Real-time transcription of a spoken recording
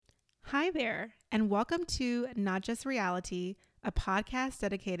Hi there, and welcome to Not Just Reality, a podcast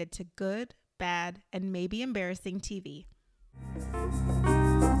dedicated to good, bad, and maybe embarrassing TV.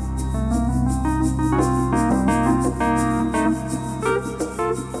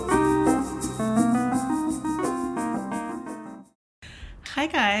 Hi,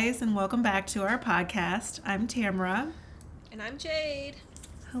 guys, and welcome back to our podcast. I'm Tamara. And I'm Jade.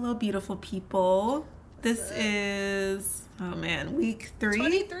 Hello, beautiful people. This is, week 3?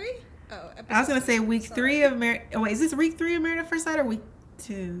 23? I was going to say week 3 of Married... Oh, wait, is this week 3 of Married at First Sight or week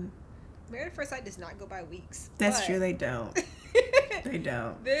 2? Married at First Sight does not go by weeks. That's true, they don't. They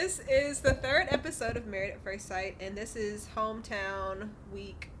don't. This is the 3rd episode of Married at First Sight, and this is hometown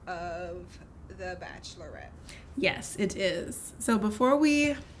week of The Bachelorette. Yes, it is. So before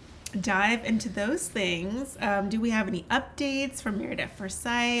we dive into those things, do we have any updates from Married at First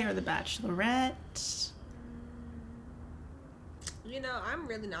Sight or The Bachelorette? You know, I'm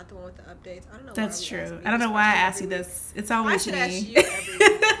really not the one with the updates. I don't know. That's true. I don't know why I asked you this. It's always me. I should ask you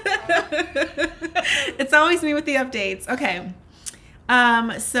every week. It's always me with the updates. Okay.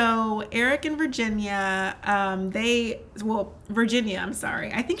 So Eric and Virginia, Virginia, I'm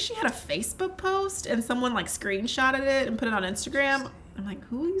sorry. I think she had a Facebook post and someone like screenshotted it and put it on Instagram. I'm like,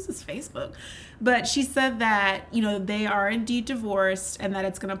 who uses Facebook? But she said that, you know, they are indeed divorced and that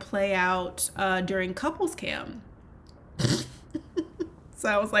it's going to play out during couples cam. So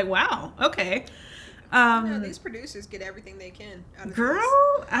I was like, wow, okay. These producers get everything they can out of girl,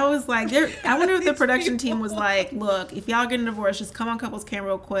 this. I was like, I wonder if the production team was like, look, if y'all getting divorced, just come on couples cam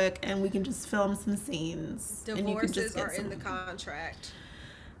real quick and we can just film some scenes. Divorces and you can just are in the contract.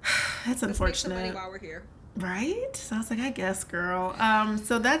 That's unfortunate. Let's make some money while we're here. Right? So I was like, I guess, girl.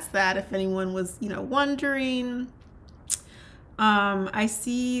 So that's that. If anyone was, wondering. I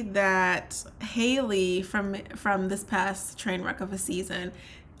see that Haley from this past train wreck of a season,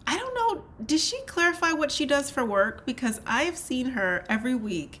 I don't know, did she clarify what she does for work? Because I have seen her every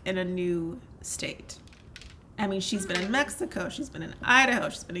week in a new state. I mean, she's been in Mexico, she's been in Idaho,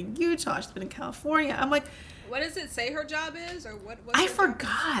 she's been in Utah, she's been in California. I'm like, what does it say her job is, or what? I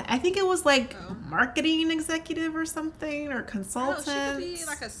forgot. I think it was like marketing executive or something, or consultant. No, she could be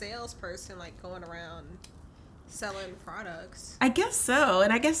like a salesperson, like going around selling products. I guess so,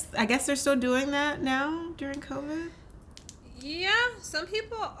 and I guess they're still doing that now during COVID. Yeah, some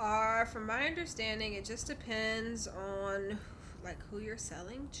people are. From my understanding, it just depends on like who you're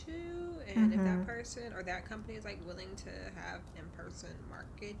selling to, and if that person or that company is like willing to have in-person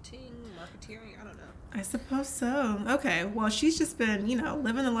marketeering. I don't know. I suppose so. Okay, well, she's just been,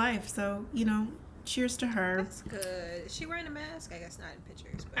 living the life. So, cheers to her. That's good. Is she wearing a mask? I guess not in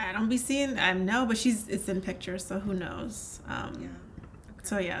pictures. But... I don't be seeing. I know, but it's in pictures, so who knows? Yeah. Okay.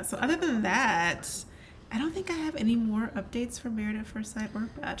 So yeah. So other than that, I don't think I have any more updates for Married at First Sight or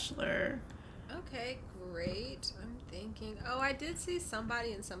Bachelor. Okay, great. I'm thinking. Oh, I did see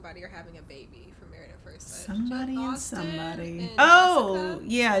somebody and somebody are having a baby from Married at First Sight. Somebody and Austin somebody. And oh,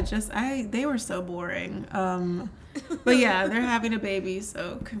 Jessica. yeah. They were so boring. But yeah, they're having a baby,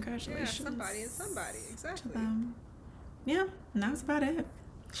 so congratulations. Yeah, somebody and somebody, exactly. To them. Yeah, and that was about it.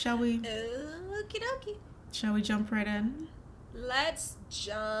 Shall we? Okie dokie. Shall we jump right in? Let's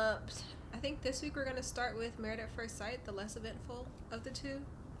jump. I think this week we're going to start with Married at First Sight, the less eventful of the two.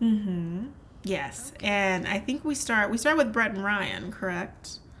 Mm-hmm. Yes, okay. And I think we start with Brett and Ryan,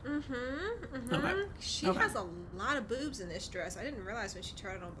 correct? Okay. She has a lot of boobs in this dress. I didn't realize when she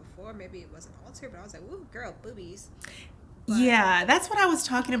tried it on before. Maybe it wasn't altered, but I was like, "Woo, girl, boobies." But... yeah, that's what I was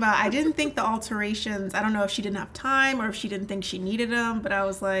talking about. I didn't think the alterations. I don't know if she didn't have time or if she didn't think she needed them, but I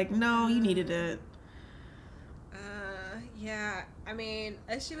was like, "No, you needed it." Yeah. I mean,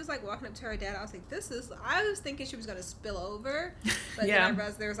 as she was like walking up to her dad, I was like, I was thinking she was gonna spill over, but then I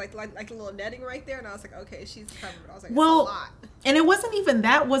realized there was like a little netting right there, and I was like, okay, she's covered. I was like, well, it's a lot. And it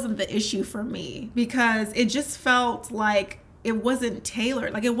wasn't the issue for me, because it just felt like it wasn't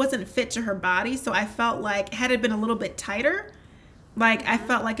tailored, like it wasn't fit to her body. So I felt like had it been a little bit tighter, like I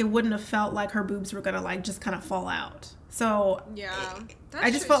felt like it wouldn't have felt like her boobs were gonna like just kind of fall out. So yeah,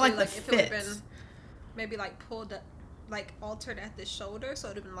 I just felt like the if fit. It been maybe like pulled up, like altered at the shoulder, so it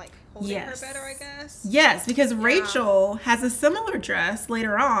would have been like holding her better, I guess. Yes, because Rachel has a similar dress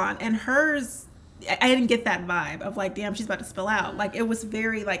later on, and hers, I didn't get that vibe of like, damn, she's about to spill out. Like it was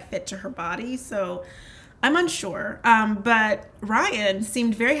very like fit to her body, so I'm unsure. But Ryan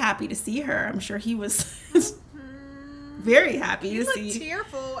seemed very happy to see her. I'm sure he was very happy to see. He looked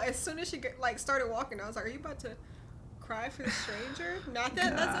tearful as soon as she started walking. I was like, are you about to cry for the stranger. Not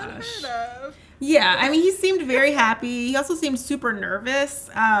that that's unheard of. Yeah, I mean, he seemed very happy. He also seemed super nervous.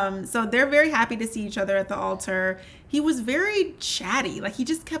 So they're very happy to see each other at the altar. He was very chatty. Like, he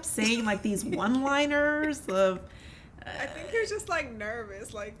just kept saying, like, these one-liners of... I think he was just like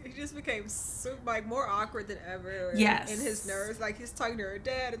nervous. Like he just became like more awkward than ever. Yes. In his nerves, like he's talking to her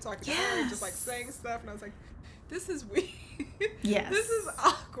dad and talking to her, just like saying stuff, and I was like, "This is weird. Yes. This is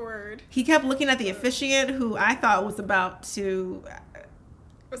awkward." He kept looking at the officiant, who I thought was about to.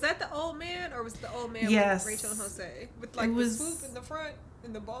 Was that the old man, or was the old man Yes. with Rachel and Jose with like the swoop in the front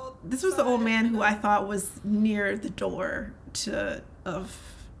and the ball? This was the old man who I thought was near the door of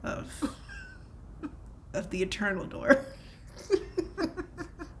the eternal door.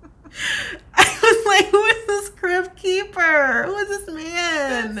 I was like, who is this crypt keeper? Who is this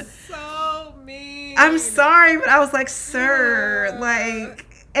man? That's so mean. I'm sorry, but I was like, sir, like,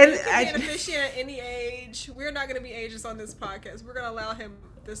 and you can be an officiant at any age. We're not going to be ageist on this podcast. We're going to allow him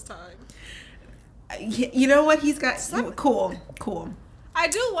this time. You know what? He's got cool. I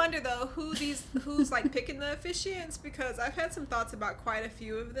do wonder though who's like picking the officiants, because I've had some thoughts about quite a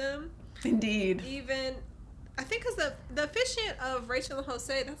few of them. Indeed. Even I think because the officiant of Rachel and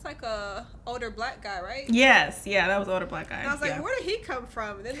Jose, that's like a older black guy, right? Yes, yeah, that was older black guy. And I was like, where did he come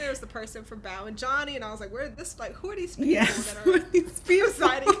from? And then there was the person from Bow and Johnny, and I was like, who are these people that are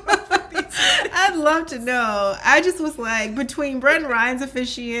presiding over these? I'd love to know. I just was like, between Brett and Ryan's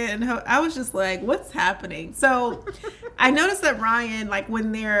officiant, and I was just like, what's happening? So I noticed that Ryan, like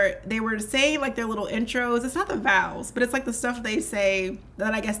when they were saying like their little intros, it's not the vows, but it's like the stuff they say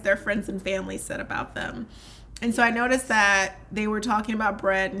that I guess their friends and family said about them. And so I noticed that they were talking about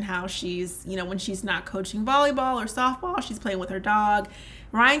Brett and how she's, when she's not coaching volleyball or softball, she's playing with her dog.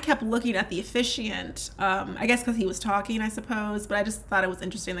 Ryan kept looking at the officiant, I guess because he was talking, I suppose. But I just thought it was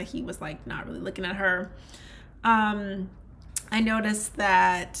interesting that he was, like, not really looking at her. I noticed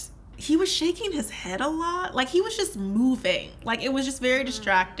that he was shaking his head a lot. Like, he was just moving. Like, it was just very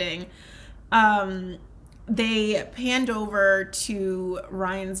distracting. They panned over to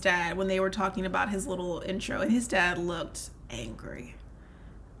Ryan's dad when they were talking about his little intro, and his dad looked angry.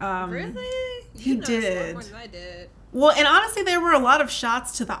 Really? He did. More than I did. Well, and honestly, there were a lot of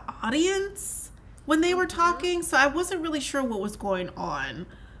shots to the audience when they were talking, so I wasn't really sure what was going on.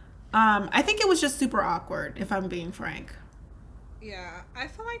 I think it was just super awkward, if I'm being frank. Yeah, I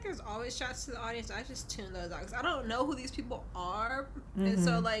feel like there's always shots to the audience. I just tune those out because I don't know who these people are, and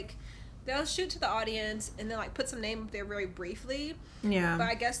so like. They'll shoot to the audience and then like put some name up there very briefly. Yeah. But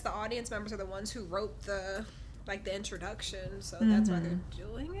I guess the audience members are the ones who wrote the introduction, so that's why they're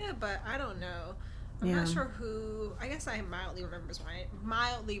doing it. But I don't know. I'm not sure who. I guess I mildly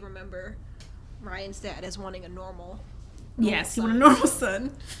remember Ryan's dad as wanting a normal. Yes, he wanted a normal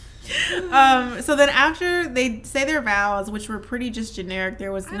son. So then after they say their vows, which were pretty just generic,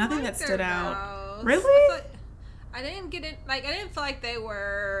 there was nothing that stood out. Really? I didn't get it. Like I didn't feel like they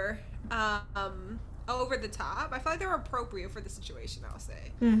were. Over the top. I feel like they were appropriate for the situation, I'll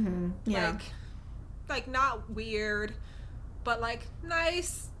say. Yeah. Like not weird, but like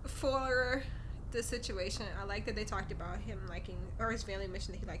nice for the situation. I like that they talked about him liking, or his family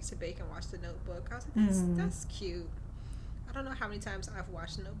mentioned that he likes to bake and watch The Notebook. I was like, that's cute. I don't know how many times I've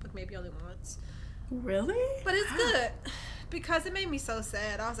watched The Notebook, maybe only once. Really? But it's good because it made me so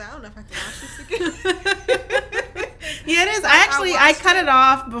sad. I was like, I don't know if I can watch this again. Yeah, it is. I cut it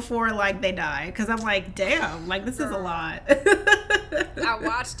off before like they die because I'm like, damn, like this is a lot. I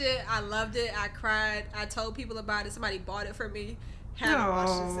watched it. I loved it. I cried. I told people about it. Somebody bought it for me. Haven't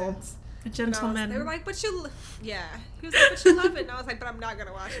watched it since. A gentleman. They were like, but you, yeah. He was like, but you love it. And I was like, but I'm not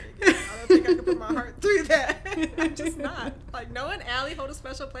gonna watch it again. I don't think I can put my heart through that. I'm just not. Like, Noah and Allie hold a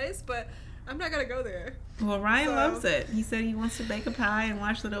special place, but I'm not gonna go there. Well, Ryan loves it. He said he wants to bake a pie and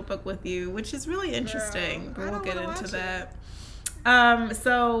watch The Notebook with you, which is really interesting. But we'll get into that.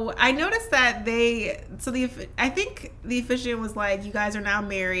 So I noticed that I think the officiant was like, you guys are now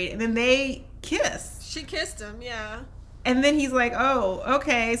married, and then they kiss. She kissed him, yeah. And then he's like, oh,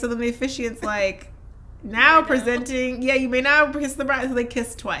 okay. So then the officiant's like, now presenting, you may now kiss the bride. So they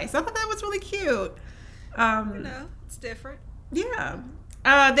kissed twice. I thought that was really cute. It's different. Yeah.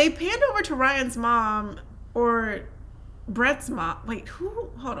 They panned over to Ryan's mom or Brett's mom. Wait, who?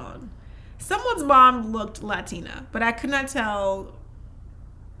 Hold on. Someone's mom looked Latina, but I could not tell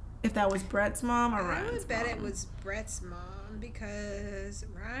if that was Brett's mom or Ryan's mom. I would bet it was Brett's mom because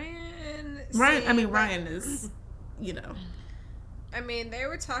Ryan is, you know. I mean, they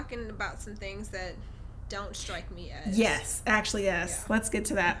were talking about some things that don't strike me as. Yes, actually, yes. Yeah. Let's get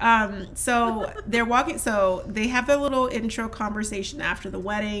to that. So they're walking. So they have their little intro conversation after the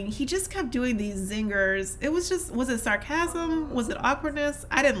wedding. He just kept doing these zingers. It was just, was it sarcasm? Was it awkwardness?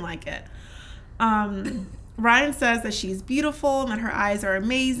 I didn't like it. Ryan says that she's beautiful and that her eyes are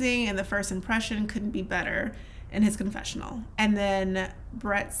amazing and the first impression couldn't be better in his confessional. And then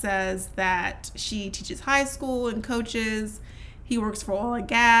Brett says that she teaches high school and coaches. He works for oil and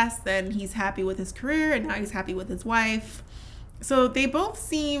gas, then he's happy with his career, and now he's happy with his wife. So they both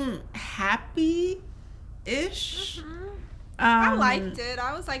seem happy-ish. Mm-hmm. I liked it.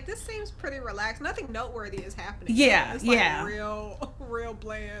 I was like, this seems pretty relaxed. Nothing noteworthy is happening. Yeah, it's like real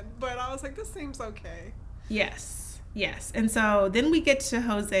bland. But I was like, this seems okay. Yes. And so then we get to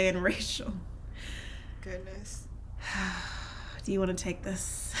Jose and Rachel. Goodness. Do you want to take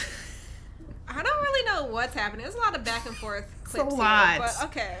this? I don't really know what's happening. There's a lot of back and forth clips it's a lot. Here, but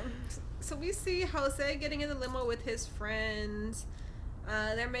okay. So we see Jose getting in the limo with his friends.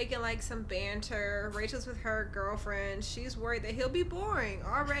 They're making like some banter. Rachel's with her girlfriend. She's worried that he'll be boring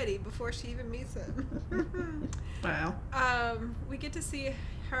already before she even meets him. Wow. We get to see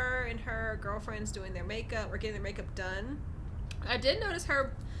her and her girlfriends doing their makeup or getting their makeup done. I did notice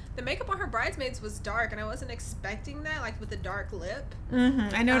the makeup on her bridesmaids was dark, and I wasn't expecting that, like with the dark lip.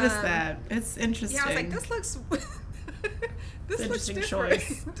 Mm-hmm. I noticed that. It's interesting. Yeah, I was like, this looks interesting different.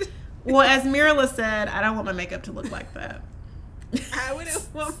 Choice. Well, as Mirla said, I don't want my makeup to look like that. I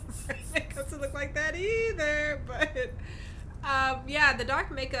wouldn't want my makeup to look like that either, but yeah, the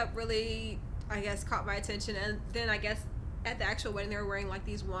dark makeup really, I guess, caught my attention, and then I guess at the actual wedding they were wearing like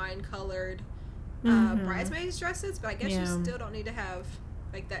these wine-colored bridesmaids dresses, but I guess you still don't need to have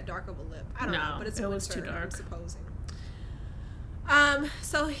like that dark of a lip. I don't know, but it was too dark. I'm supposing.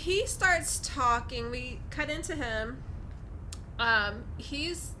 So he starts talking. We cut into him.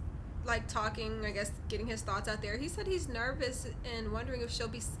 He's like talking, I guess, getting his thoughts out there. He said he's nervous and wondering if she'll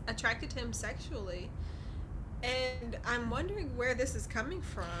be attracted to him sexually. And I'm wondering where this is coming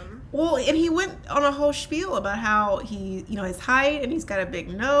from. Well, and he went on a whole spiel about how he, his height and he's got a big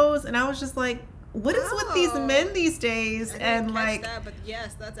nose. And I was just like, what is with these men these days? I didn't catch that, but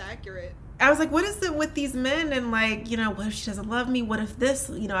yes, that's accurate. I was like, what is it with these men? And like, what if she doesn't love me? What if this,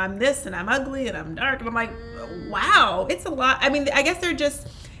 I'm this and I'm ugly and I'm dark? And I'm like, wow, it's a lot. I mean, I guess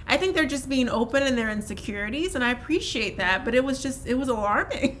I think they're just being open in their insecurities, and I appreciate that. But it was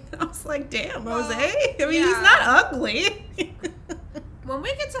alarming. I was like, damn, Jose. I mean, he's not ugly. When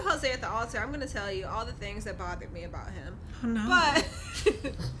we get to Jose at the altar, I'm going to tell you all the things that bothered me about him. Oh, no. But,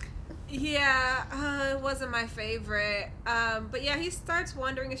 yeah, it wasn't my favorite. But, yeah, he starts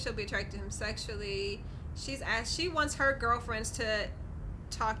wondering if she'll be attracted to him sexually. She wants her girlfriends to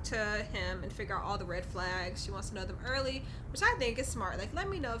talk to him and figure out all the red flags. She wants to know them early, which I think is smart. Like, let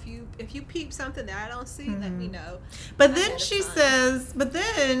me know if you peep something that I don't see. Let me know. But then she says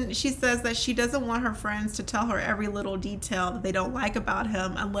that she doesn't want her friends to tell her every little detail that they don't like about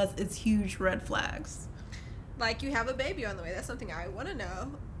him unless it's huge red flags. Like, you have a baby on the way. That's something I want to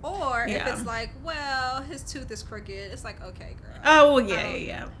know. Or if it's like, well, his tooth is crooked. It's like, okay, girl. Oh, well,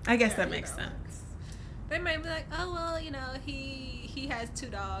 yeah. I guess that makes sense. They might be like, oh, well, he has 2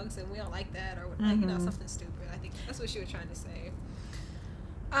 dogs and we don't like that, or like, something stupid. I think that's what she was trying to say.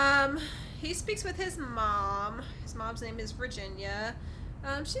 He speaks with his mom. His mom's name is Virginia.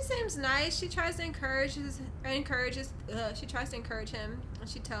 She seems nice. She tries to encourage him, and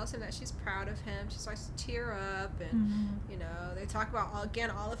she tells him that she's proud of him. She starts to tear up, and they talk about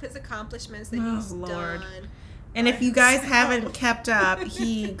all of his accomplishments that he's done. And if you guys haven't kept up,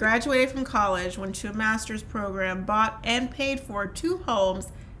 he graduated from college, went to a master's program, bought and paid for 2 homes,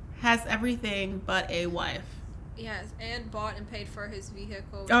 has everything but a wife. Yes, and bought and paid for his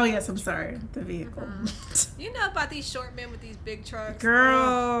vehicle. Oh, yes, I'm sorry. The vehicle. You know about these short men with these big trucks.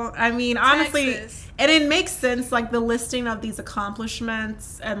 Girl, I mean, honestly, and it makes sense, like, the listing of these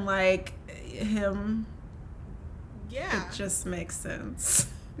accomplishments and, like, him. Yeah. It just makes sense.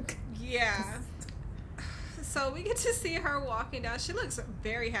 Yeah. So we get to see her walking down. She looks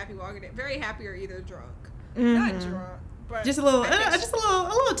very happy walking it. Very happy or either drunk. Not drunk, but just a little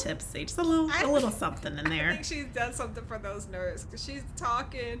tipsy. Just a little something in there. I think she's done something for those nerves. Cause she's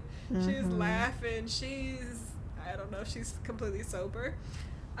talking, she's laughing, I don't know if she's completely sober.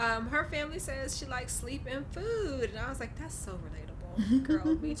 Her family says she likes sleep and food, and I was like, that's so relatable,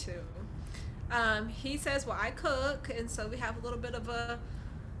 girl. Me too. He says, well, I cook, and so we have a little bit of a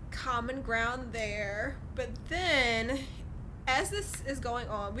common ground there. But then as this is going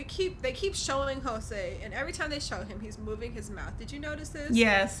on, they keep showing Jose, and every time they show him, he's moving his mouth. Did you notice this?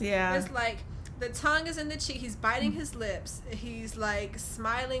 Yes, yeah. It's like The tongue is in the cheek. He's biting his lips. He's like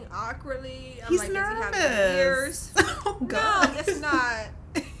smiling awkwardly. I'm He's like, nervous. does he have ears? Oh, God. No, it's not.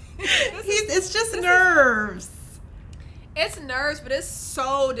 It's just nerves. It's nerves, but it's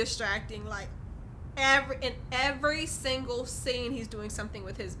so distracting. Like in every single scene, he's doing something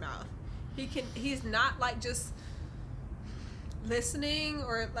with his mouth. He's not like just listening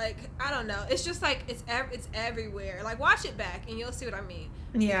or like, I don't know. It's just like it's everywhere. Like, watch it back and you'll see what I mean.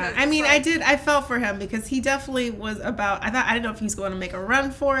 Yeah, I mean, like, I felt for him because he definitely was about. I didn't know if he was going to make a run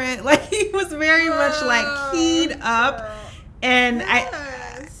for it. Like, he was very much like keyed up, girl. And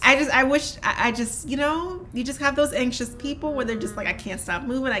Yes. I wish I just, you know, you just have those anxious people where they're just like, I can't stop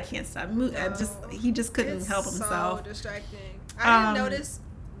moving. He just couldn't help himself. So distracting. I didn't notice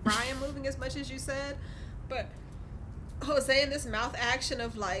Brian moving as much as you said, but Jose in this mouth action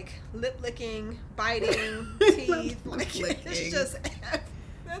of like lip licking, biting, teeth, like it's just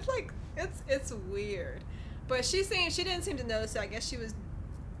that's like it's weird. But she didn't seem to notice it. I guess she was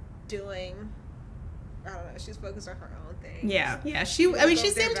doing, I don't know, she was focused on her own thing. Yeah. She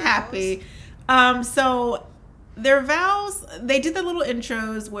seemed happy. So their vows, they did the little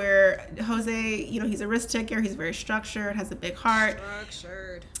intros where Jose, you know, he's a risk taker, he's very structured, has a big heart.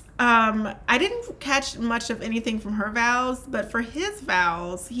 Structured. I didn't catch much of anything from her vows, but for his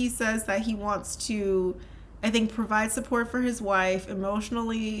vows, he says that he wants to, I think, provide support for his wife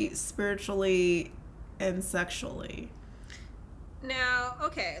emotionally, spiritually, and sexually. Now,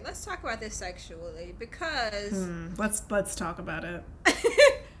 okay, let's talk about this sexually because let's talk about it.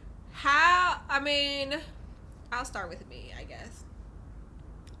 I'll start with me, I guess.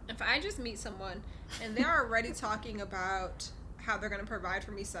 If I just meet someone and they're already talking about how they're going to provide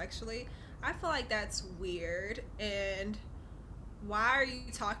for me sexually, I feel like that's weird. And why are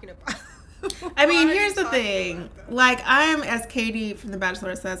you talking about I mean, here's the thing. Like, I'm, as Katie from The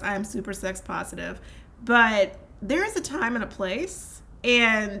Bachelor says, I am super sex positive. But there is a time and a place.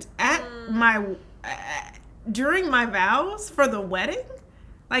 And at during my vows for the wedding,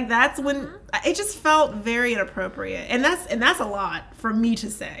 like, that's when it just felt very inappropriate. And that's a lot for me to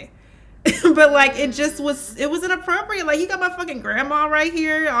say. But like, it was inappropriate. Like, you got my fucking grandma right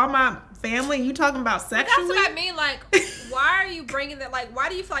here, all my family, you talking about sexually. That's what I mean. Like, why are you bringing that? Like, why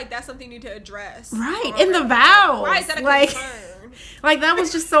do you feel like that's something you need to address? Right, in the vows. Why is that a concern? Like, that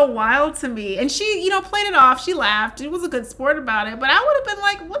was just so wild to me. And she, you know, played it off. She laughed. She was a good sport about it. But I would have been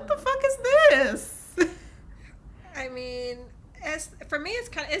like, what the fuck is this? I mean, for me,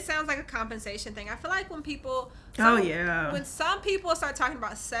 it sounds like a compensation thing. I feel like when people, when some people start talking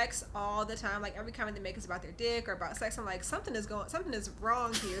about sex all the time, like every comment they make is about their dick or about sex, I'm like, something is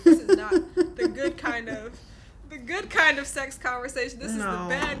wrong here. This is not the good kind of sex conversation. This is the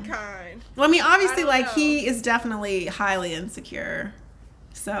bad kind. Well, I mean, obviously, he is definitely highly insecure.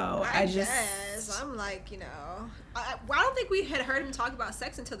 So I guess I'm like, you know, I don't think we had heard him talk about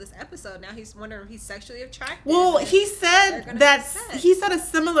sex until this episode. Now he's wondering if he's sexually attracted. Well, he said a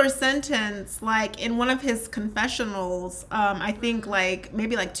similar sentence like in one of his confessionals. I think like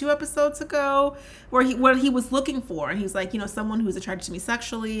maybe like 2 episodes ago, where he was looking for, and he's like, you know, someone who's attracted to me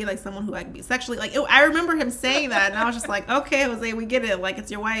sexually, like someone who I can be sexually like. I remember him saying that, and I was just like, okay, Jose, we get it. Like, it's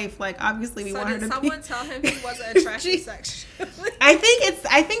your wife. Like, obviously we want her to be. Did someone tell him he wasn't attracted sexually?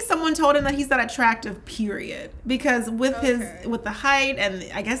 I think someone told him that he's not attractive, period. Because with with the height, and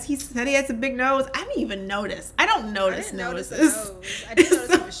I guess he said he has a big nose. I didn't even notice. I don't notice noses. I didn't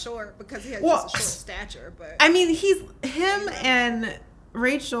notice he was short because he has just a short stature. But I mean, him and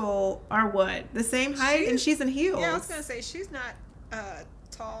Rachel are what? The same height, and she's in heels. Yeah, I was gonna say she's not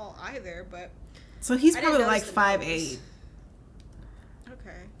tall either, but so he's probably like 5'8".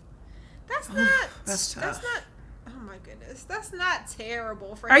 Okay, that's tough. That's not. Oh my goodness, that's not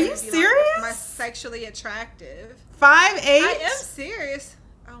terrible for. Are him you to be serious? Like, my sexually attractive. 5'8". I am serious.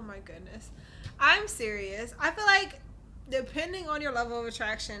 Oh my goodness, I'm serious. I feel like depending on your level of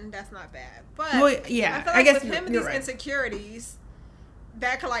attraction, that's not bad. But yeah, I feel like with him and these insecurities,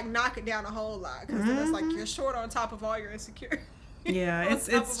 that could like knock it down a whole lot because then it's like you're short on top of all your insecurities. Yeah, it's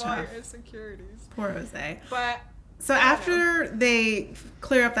tough. All your insecurities. Poor Jose. But so after they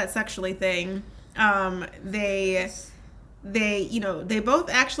clear up that sexually thing, they you know, they both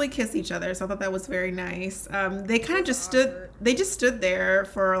actually kiss each other, so I thought that was very nice. They kind of just stood there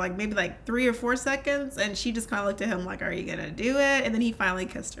for like maybe like 3 or 4 seconds, and she just kind of looked at him like, are you gonna do it? And then he finally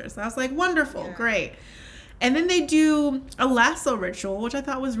kissed her, so I was like, wonderful, great. And then they do a lasso ritual, which I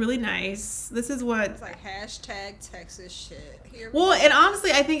thought was really nice. This is what it's like hashtag Texas shit. And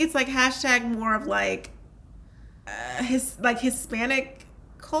honestly, I think it's like hashtag more of like Hispanic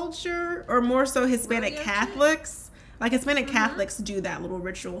culture, or more so Hispanic Catholics, Like Hispanic Catholics do that little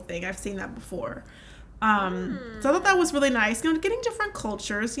ritual thing. I've seen that before. So I thought that was really nice. Getting different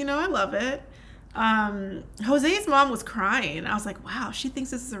cultures, I love it. Jose's mom was crying. I was like, wow, she thinks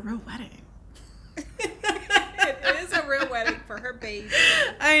this is a real wedding. It is a real wedding for her baby.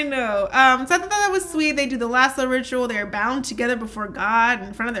 I know. So I thought that was sweet. They do the lasso ritual. They're bound together before God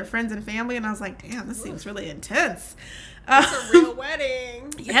in front of their friends and family. And I was like, damn, this seems really intense. It's a real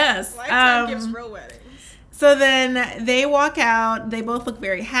wedding. Yes. Lifetime gives real weddings. So then they walk out. They both look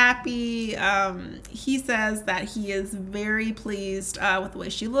very happy. He says that he is very pleased with the way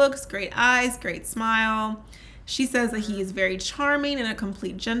she looks. Great eyes, great smile. She says that he is very charming and a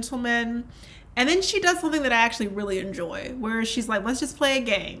complete gentleman. And then she does something that I actually really enjoy, where she's like, let's just play a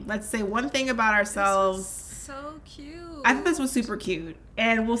game. Let's say one thing about ourselves. So cute. I think this was super cute.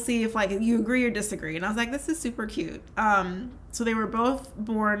 And we'll see if you agree or disagree. And I was like, this is super cute. So they were both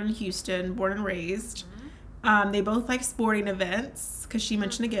born in Houston, born and raised. They both like sporting events, because she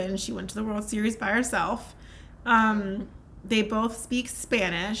mentioned again she went to the World Series by herself. They both speak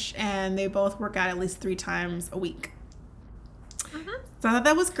Spanish, and they both work out at least 3 times a week. So I thought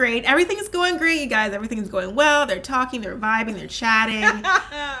that was great. Everything is going great, you guys. Everything is going well. They're talking, they're vibing, they're chatting.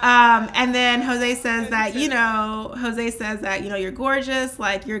 And then Jose says that, you're gorgeous.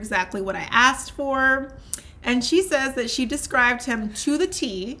 Like, you're exactly what I asked for. And she says that she described him to the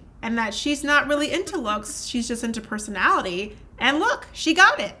T, and that she's not really into looks. She's just into personality. And look, she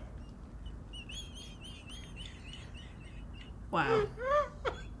got it. Wow.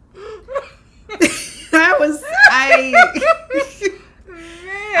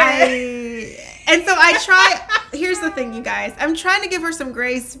 And so I try. Here's the thing, you guys. I'm trying to give her some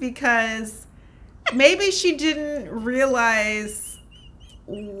grace, because maybe she didn't realize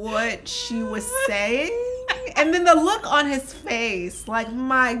what she was saying. And then the look on his face, like,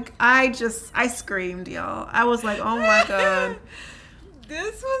 I screamed, y'all. I was like, oh my God.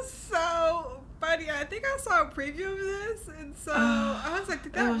 This was so funny. I think I saw a preview of this, and so I was like,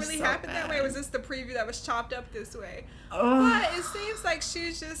 did that really happen that way? Or was this the preview that was chopped up this way? But it seems like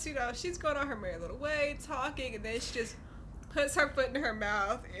she's just, she's going on her merry little way, talking, and then she just puts her foot in her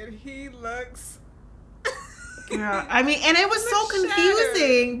mouth, and he looks... Yeah, I mean, and it was so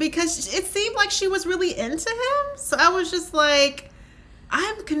confusing, because it seemed like she was really into him. So I was just like,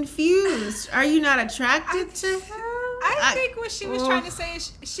 I'm confused. Are you not attracted to him? I think what she was trying to say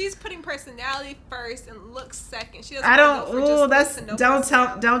is she's putting personality first and looks second. She doesn't.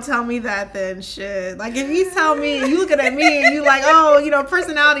 Don't tell me that then. Shit. Like, if you tell me, you looking at me and you like,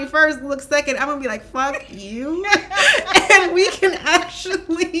 personality first, looks second, I'm gonna be like, fuck you, and we can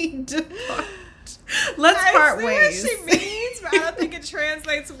actually depart. Let's part ways. I see what she means, but I don't think it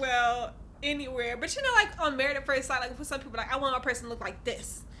translates well anywhere. But like on Married at First Sight, like for some people, like, I want a person to look like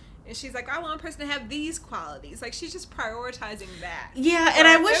this, and she's like, I want a person to have these qualities. Like, she's just prioritizing that. Yeah, and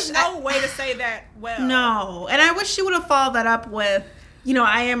I wish there's no way to say that well. No, and I wish she would have followed that up with,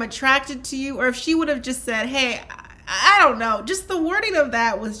 I am attracted to you, or if she would have just said, hey, I don't know. Just the wording of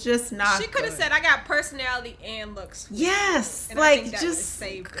that was just not. She could have said, I got personality and looks. Yes. And like, just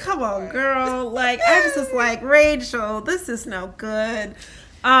come on, girl. Like, I just was like, Rachel, this is no good.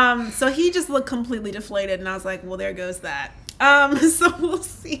 So he just looked completely deflated, and I was like, well, there goes that. So we'll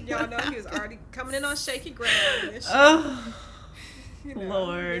see. Y'all know he was already coming in on shaky ground. Oh,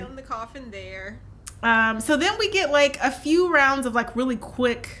 Lord. In the coffin there. So then we get like a few rounds of like really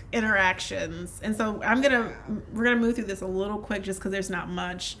quick interactions, and so we're gonna move through this a little quick just because there's not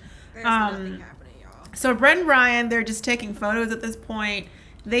much. There's nothing happening, y'all. So Brett and Ryan, they're just taking photos at this point.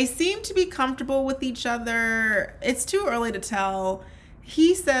 They seem to be comfortable with each other. It's too early to tell.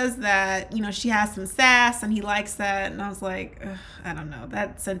 He says that, she has some sass and he likes that. And I was like, I don't know.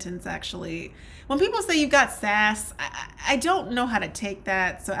 That sentence actually, when people say you got sass, I don't know how to take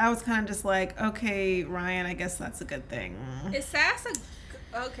that. So I was kind of just like, okay, Ryan, I guess that's a good thing. Is sass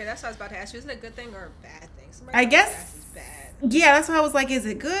okay, that's what I was about to ask you. Is it a good thing or a bad thing? I guess. Sass is bad. Yeah, that's why I was like, is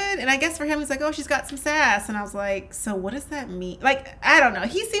it good? And I guess for him, he's like, oh, she's got some sass. And I was like, so what does that mean? Like, I don't know.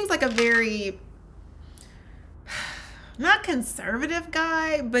 He seems like a very... not conservative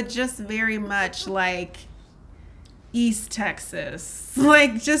guy, but just very much like East Texas.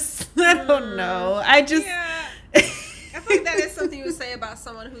 Like, just, I don't know. Yeah. I feel like that is something you would say about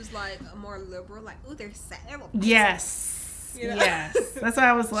someone who's like a more liberal, like, ooh, they're sad. Yes. Yes. That's why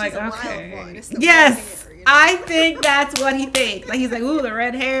I was like, okay. Yes. Hair, I think that's what he thinks. Like, he's like, ooh, the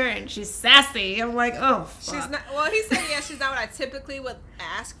red hair, and she's sassy. I'm like, oh, fuck. She's not, well, he said, she's not what I typically would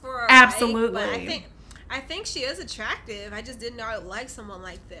ask for. Absolutely. Like, but I think she is attractive. I just didn't know I would like someone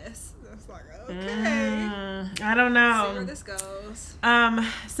like this. It's like, okay. I don't know. See where this goes.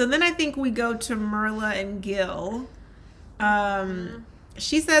 So then I think we go to Merla and Gil.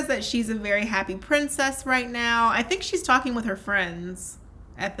 She says that she's a very happy princess right now. I think she's talking with her friends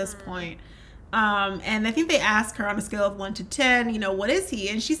at this point. And I think they ask her on a scale of 1 to 10, what is he?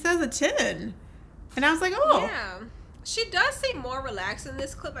 And she says a 10. And I was like, oh. Yeah. She does seem more relaxed in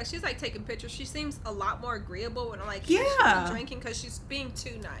this clip. Like, she's, like, taking pictures. She seems a lot more agreeable when I'm like, she's drinking because she's being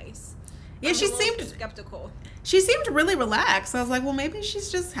too nice. Yeah, she seemed skeptical. She seemed really relaxed. So I was like, well, maybe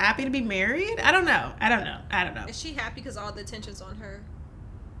she's just happy to be married. I don't know. Is she happy because all the attention's on her?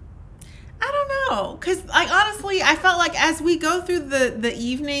 I don't know. Because, honestly, I felt like as we go through the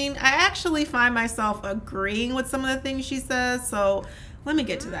evening, I actually find myself agreeing with some of the things she says. So let me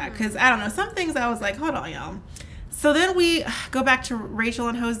get to that. Because, I don't know. Some things I was like, hold on, y'all. So then we go back to Rachel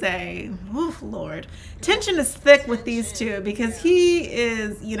and Jose. Oh, Lord. Tension is thick with these two because he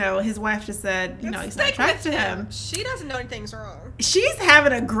is, his wife just said, he's not attracted to him. She doesn't know anything's wrong. She's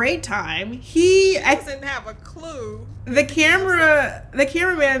having a great time. She doesn't have a clue. The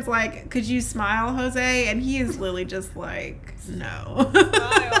cameraman's like, could you smile, Jose? And he is literally just like, no.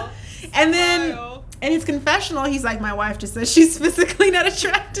 Smile. And then in his confessional, he's like, my wife just says she's physically not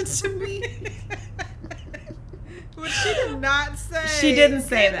attracted to me. Which she did not say. She didn't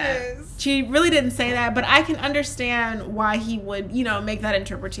say that. She really didn't say that, but I can understand why he would, make that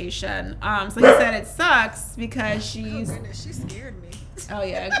interpretation. So he said it sucks because she's... Oh, goodness, she scared me. Oh,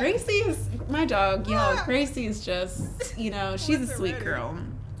 yeah. Gracie is... My dog, Gracie is just, she's a sweet girl.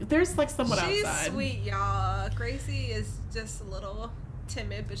 There's, someone outside. She's sweet, y'all. Gracie is just a little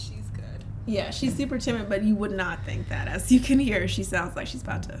timid, but she's good. Yeah, she's super timid, but you would not think that. As you can hear, she sounds like she's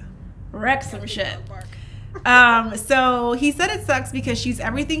about to wreck some shit. So he said it sucks because she's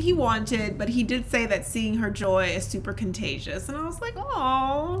everything he wanted, but he did say that seeing her joy is super contagious. And I was like,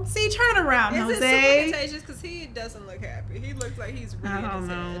 oh, see, turn around, Jose. Is it super contagious? Because he doesn't look happy. He looks like he's really I don't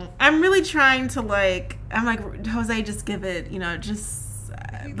know. I'm really trying to I'm like, Jose, just give it,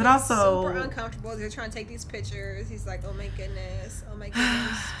 but also super uncomfortable. They're trying to take these pictures. He's like, oh my goodness.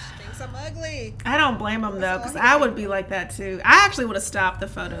 She thinks I'm ugly. I don't blame him though, because I would be like that too. I actually would have stopped the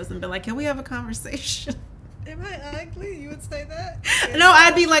photos and been like, can we have a conversation? Am I ugly? You would say that? Yeah. No,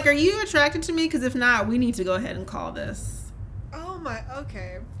 I'd be like, are you attracted to me? Because if not, we need to go ahead and call this. Oh my,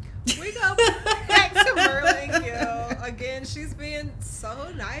 okay. We go back to Merlin Gill. Again, she's being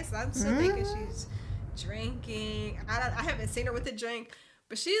so nice. I'm still thinking she's drinking. I haven't seen her with a drink,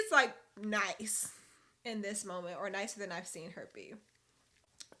 but she's nice in this moment, or nicer than I've seen her be.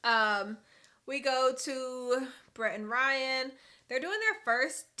 We go to Brett and Ryan. They're doing their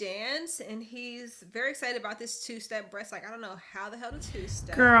first dance, and he's very excited about this two-step. Brett's like, I don't know how the hell to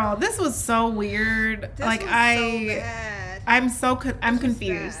two-step. Girl, this was so weird. So bad. I'm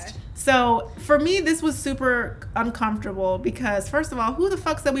confused. Bad. So for me, this was super uncomfortable because, first of all, who the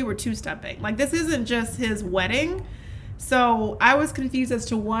fuck said we were two-stepping? This isn't just his wedding. So I was confused as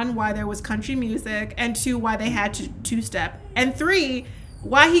to 1, why there was country music, and 2, why they had to two-step, and 3,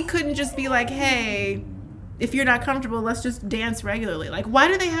 why he couldn't just be like, hey, if you're not comfortable, let's just dance regularly. Why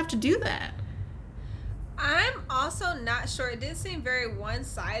do they have to do that? I'm also not sure. It did seem very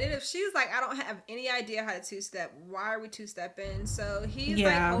one-sided. If she's like, I don't have any idea how to two-step, why are we two-stepping? So he's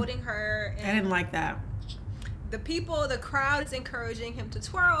holding her. And I didn't like that. The crowd is encouraging him to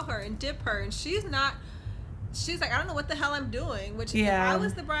twirl her and dip her, and she's like, I don't know what the hell I'm doing. Which, if I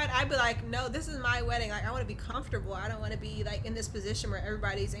was the bride, I'd be like, no, this is my wedding. I want to be comfortable. I don't want to be in this position where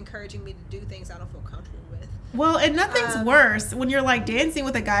everybody's encouraging me to do things I don't feel comfortable with. Well, and nothing's worse when you're dancing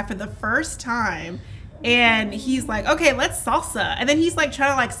with a guy for the first time, and he's like, okay, let's salsa, and then he's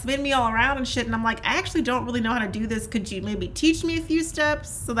trying to spin me all around and shit, and I'm like, I actually don't really know how to do this. Could you maybe teach me a few steps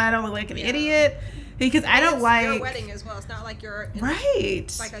so that I don't look like an idiot? Because I don't like your wedding as well. It's not like you're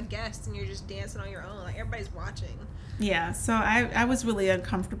a guest and you're just dancing on your own. Everybody's watching. Yeah, so I was really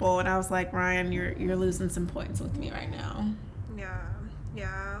uncomfortable, and I was like, Ryan, you're losing some points with me right now.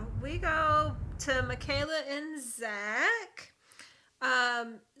 Yeah. We go to Michaela and Zach.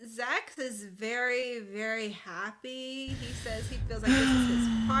 Zach is very, very happy. He says he feels like this is his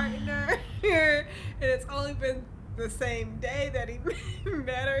partner, and it's only been the same day that he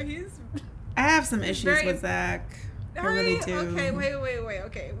met her. I have some issues with Zach. I really do. Okay,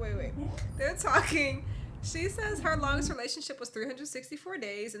 wait. They're talking. She says her longest relationship was 364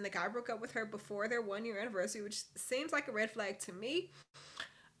 days, and the guy broke up with her before their 1-year anniversary, which seems like a red flag to me.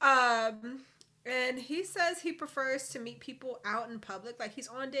 And he says he prefers to meet people out in public. He's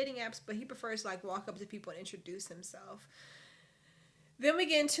on dating apps, but he prefers to walk up to people and introduce himself. Then we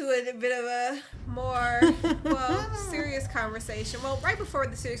get into a bit of a more, serious conversation. Well, right before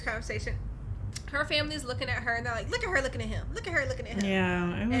the serious conversation, her family's looking at her, and they're like, look at her looking at him. Look at her looking at him.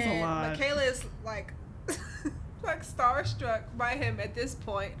 Yeah, it was a lot. Michaela is like starstruck by him at this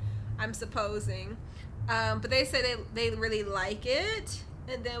point, I'm supposing. But they say they really like it,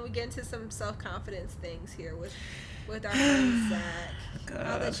 and then we get into some self-confidence things here with our friend Zach. God.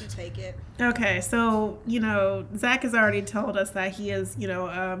 I'll let you take it. Okay, so Zach has already told us that he is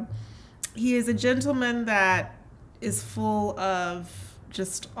he is a gentleman that is full of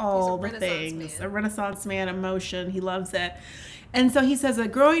just all the things. A Renaissance man, emotion. He loves it. And so he says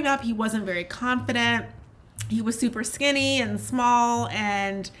that growing up, he wasn't very confident. He was super skinny and small,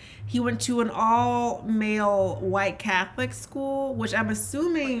 and he went to an all-male white Catholic school, which I'm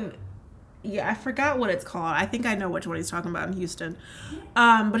assuming, I forgot what it's called. I think I know which one he's talking about in Houston.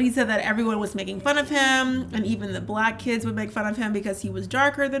 But he said that everyone was making fun of him, and even the black kids would make fun of him because he was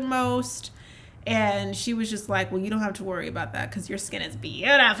darker than most. And she was just like, well, you don't have to worry about that because your skin is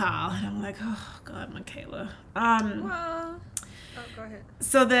beautiful. And I'm like, oh, God, Michaela. Go ahead.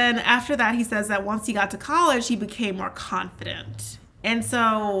 So then after that, he says that once he got to college, he became more confident. And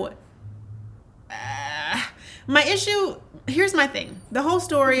so my issue, here's my thing. The whole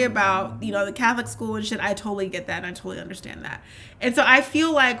story about, the Catholic school and shit, I totally get that and I totally understand that. And so I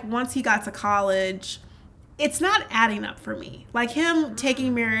feel like once he got to college, it's not adding up for me. Like him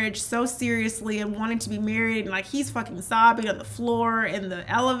taking marriage so seriously and wanting to be married, and like he's fucking sobbing on the floor in the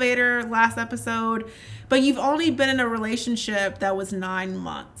elevator last episode, but you've only been in a relationship that was 9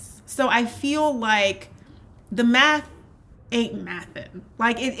 months. So I feel like the math ain't mathin'.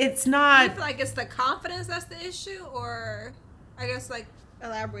 Like it's not. I feel like it's the confidence that's the issue, or I guess like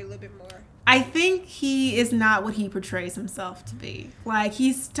elaborate a little bit more. I think he is not what he portrays himself to be. Like,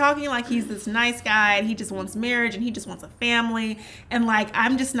 he's talking like he's this nice guy and he just wants marriage and he just wants a family. And, like,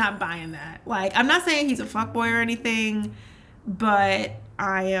 I'm just not buying that. Like, I'm not saying he's a fuckboy or anything, but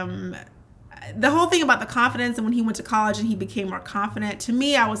I am... The whole thing about the confidence and when he went to college and he became more confident, to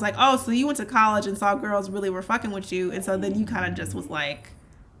me, I was like, oh, so you went to college and saw girls really were fucking with you. And so then you kind of just was like,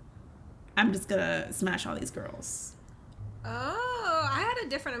 I'm just gonna smash all these girls. Oh, I had a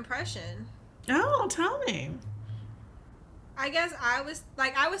different impression. Oh, tell me. I guess I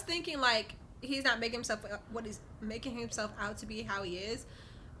was thinking like he's not making himself what he's making himself out to be how he is,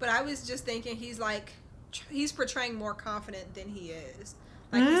 but I was just thinking he's portraying more confident than he is.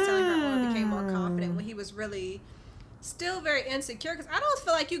 Like he's telling her, oh, I became more confident when he was really still very insecure. Because I don't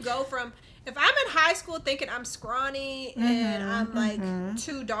feel like you go from, if I'm in high school thinking I'm scrawny and I'm like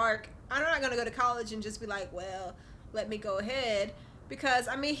too dark, I'm not gonna go to college and just be like, well, let me go ahead. Because,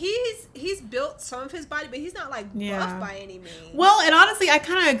 I mean, he's built some of his body, but he's not, like, buff by any means. Well, and honestly, I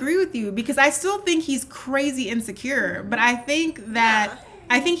kind of agree with you. Because I still think he's crazy insecure. But I think that... Yeah.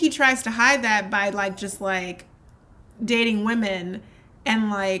 I think he tries to hide that by, like, just, like, dating women. And,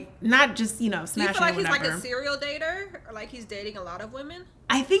 like, not just, smashing. Do you feel like he's, like, a serial dater? Or, like, he's dating a lot of women?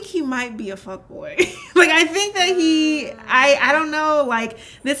 I think he might be a fuckboy. Like, I think that I don't know. Like,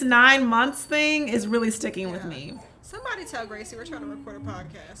 this 9 months thing is really sticking with me. Somebody tell Gracie we're trying to record a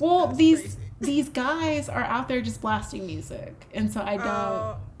podcast. Well, these guys are out there just blasting music, and so I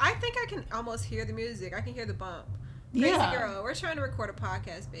don't. I think I can almost hear the music. I can hear the bump. Gracie girl, we're trying to record a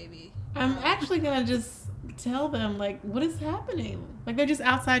podcast, baby. I'm actually gonna just tell them like what is happening. Like they're just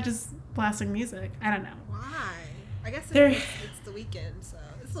outside just blasting music. I don't know why. I guess it's the weekend, so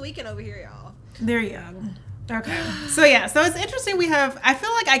it's the weekend over here, y'all. They're young. Okay, so it's interesting. I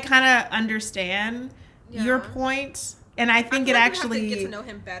feel like I kind of understand. Yeah. Your point, and I think it actually you have to get to know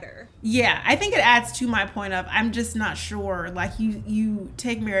him better. Yeah, I think it adds to my point of I'm just not sure. Like you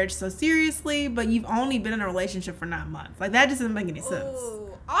take marriage so seriously, but you've only been in a relationship for 9 months. Like that doesn't make any sense.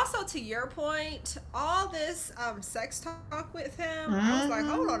 Also, to your point, all this sex talk with him, I was like,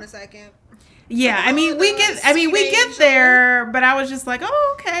 hold on a second. Yeah, I mean we get there, but I was just like,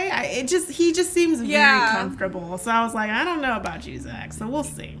 oh okay. He just seems very comfortable. So I was like, I don't know about you, Zach. So we'll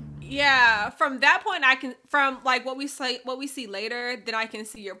see. Yeah, from that point, from like what we see later, then I can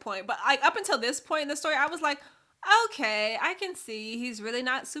see your point. But like up until this point in the story, I was like, okay, I can see he's really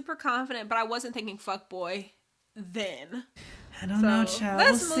not super confident, but I wasn't thinking fuckboy then. I don't know, child.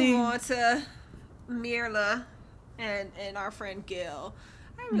 Let's move on to Mirla and our friend Gil.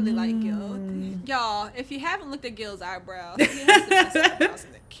 I really like Gil. Y'all, if you haven't looked at Gil's eyebrows, he has the best eyebrows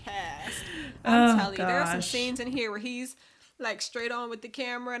in the cast. I'm telling you, there are some scenes in here where he's like straight on with the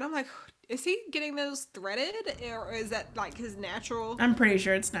camera, and I'm like, is he getting those threaded, or is that like his natural? I'm pretty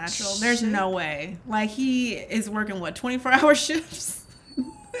sure it's natural. There's no way. Like he is working 24-hour shifts.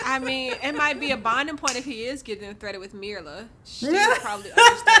 I mean, it might be a bonding point if he is getting threaded with Mirla. She would probably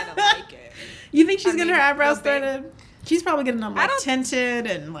understand and like it. You think she's getting her eyebrows threaded? She's probably getting them like tinted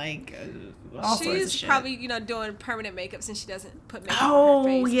and like all sorts of shit. She's probably doing permanent makeup since she doesn't put makeup on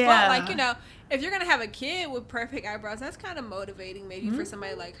her face. Yeah. But like if you're gonna have a kid with perfect eyebrows, that's kind of motivating, maybe for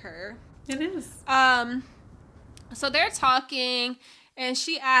somebody like her. It is. So they're talking, and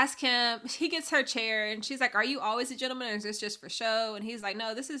she asks him. He gets her chair, and she's like, "Are you always a gentleman, or is this just for show?" And he's like,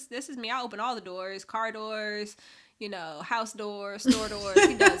 "No, this is me. I open all the doors, car doors, house doors, store doors.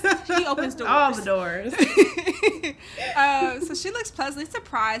 He opens doors, all the doors." So she looks pleasantly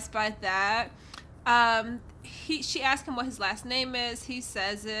surprised by that. She asked him what his last name is. He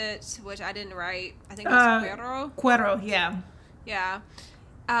says it, which I didn't write. I think it was Cuero. Cuero, yeah. Yeah.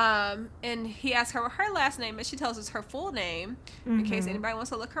 And he asks her what her last name is. She tells us her full name in case anybody wants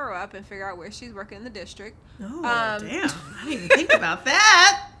to look her up and figure out where she's working in the district. Oh, damn. I didn't even think about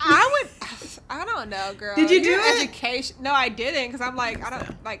that. I don't know, girl. Did you do it? Education. No, I didn't, because I'm like, I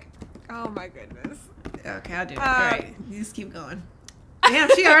don't, like, oh my goodness. Okay, I'll do it. All right. You just keep going. Damn,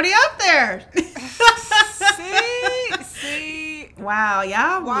 she already up there. See. Wow,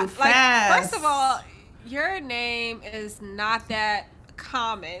 y'all move fast. First of all, your name is not that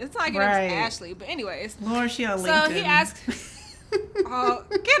common. It's not like your name's Ashley, but anyways. Lord, she on LinkedIn. So he asks,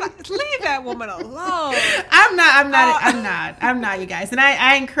 leave that woman alone. I'm not, you guys. And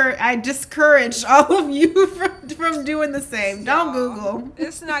I discourage all of you from doing the same. Don't Google.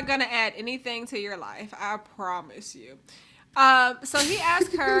 It's not gonna add anything to your life. I promise you. So he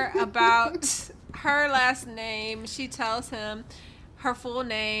asked her about her last name. She tells him her full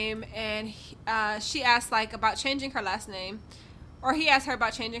name, and she asked about changing her last name, or he asked her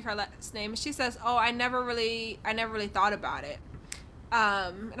about changing her last name. And she says, "Oh, I never really thought about it."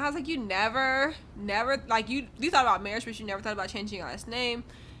 And I was like, "You never, like you thought about marriage, but you never thought about changing your last name."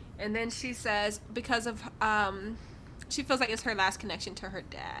 And then she says because of she feels like it's her last connection to her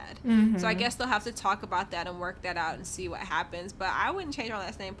dad. Mm-hmm. So I guess they'll have to talk about that and work that out and see what happens. But I wouldn't change my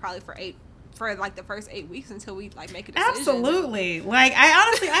last name probably for the first 8 weeks until we make a decision. Absolutely.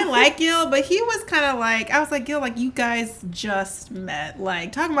 I like Gil, but he was kind of I was like, Gil, you guys just met.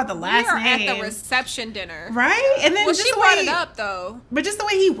 Talking about the last name. We were at the reception dinner. Right? And then she brought it up though. But just the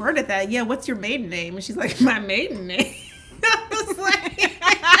way he worded that, yeah, what's your maiden name? And she's like, my maiden name. I was like...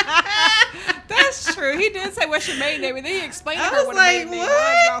 That's true. He did say what's your maiden name, and then he explained to her what a maiden name was.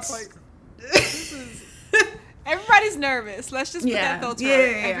 I was like, this is... Everybody's nervous. Let's just put that filter on.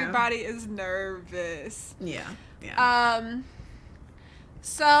 Everybody is nervous. Yeah.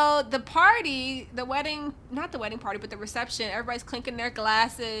 So the party, the wedding, not the wedding party, but the reception, everybody's clinking their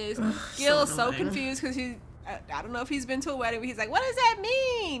glasses. Gil's so confused because I don't know if he's been to a wedding, but he's like, what does that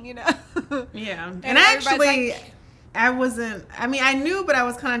mean? Yeah. And actually... I knew, but I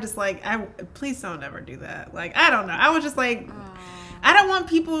was kind of just please don't ever do that. I don't know. I was just I don't want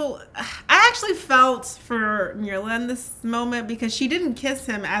people, I actually felt for Mirla in this moment because she didn't kiss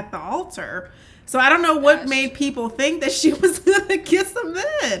him at the altar. So I don't know what made people think that she was going to kiss him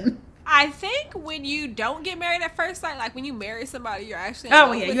then. I think when you don't get married at first sight, when you marry somebody, you're actually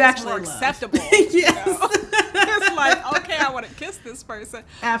you actually more acceptable. Yes. It's okay, I want to kiss this person.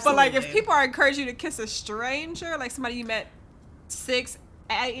 Absolutely. But if people are encouraging you to kiss a stranger, somebody you met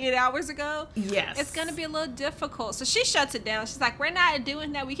 6-8 hours ago, yes, it's gonna be a little difficult. So she shuts it down. She's like, we're not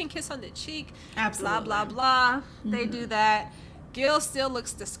doing that. We can kiss on the cheek. Absolutely. Blah blah blah. Mm-hmm. They do that. Gil still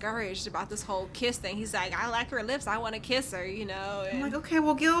looks discouraged about this whole kiss thing. He's like, I like her lips. I want to kiss her, And I'm like, okay,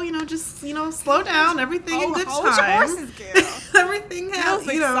 well, Gil, just, slow down. Everything in good time. Hold your horses, Gil. Everything has,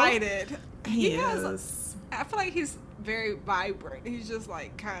 Gil's excited. He is. I feel like he's very vibrant. He's just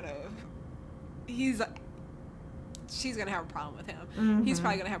she's going to have a problem with him. Mm-hmm. He's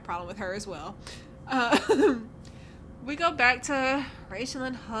probably going to have a problem with her as well. We go back to Rachel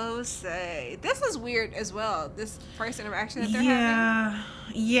and Jose. This is weird as well, this first interaction that they're having.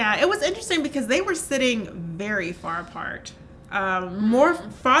 Yeah, it was interesting because they were sitting very far apart. More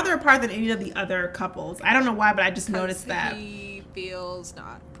farther apart than any of the other couples. I don't know why, but I just noticed that. He feels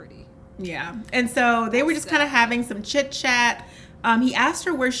not pretty. Yeah. And so they were just kind of having some chit chat. He asked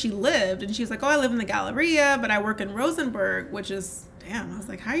her where she lived, and she was like, oh, I live in the Galleria, but I work in Rosenberg, which is, damn, I was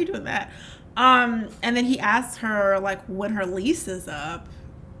like, how are you doing that? And then he asked her when her lease is up,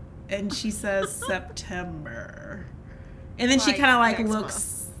 and she says September. And then she kind of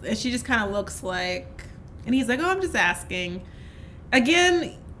looks, and she just kind of looks and he's like, oh, I'm just asking.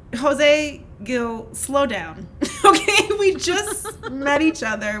 Again, Jose, Gil, slow down. Okay, we just met each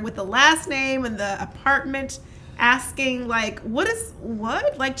other with the last name and the apartment, asking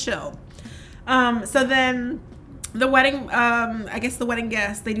what? Chill. So then the wedding, I guess the wedding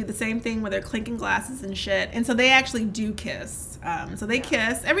guests, they do the same thing where they're clinking glasses and shit. And so they actually do kiss. So they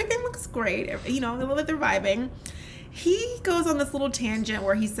kiss. Everything looks great. They look like they're vibing. He goes on this little tangent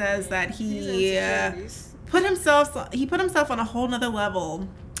where he says that he put himself on a whole nother level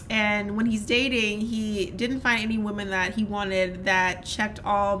And when he's dating, he didn't find any women that he wanted that checked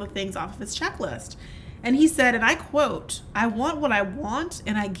all the things off of his checklist. And he said, and I quote, "I want what I want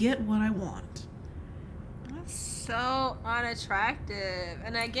and I get what I want." That's so unattractive.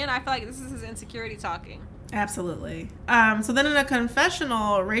 And again, I feel like this is his insecurity talking. Absolutely. So then in a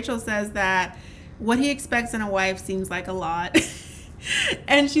confessional, Rachel says that what he expects in a wife seems like a lot.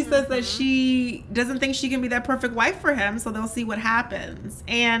 And she says that she doesn't think she can be that perfect wife for him, so they'll see what happens.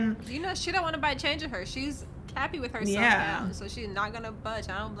 And you know, she don't want nobody changing her. She's happy with herself now, so she's not gonna budge.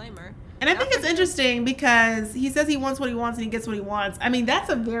 I don't blame her. And I think it's interesting because he says he wants what he wants and he gets what he wants. I mean,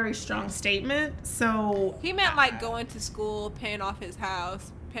 that's a very strong statement. So he meant like going to school, paying off his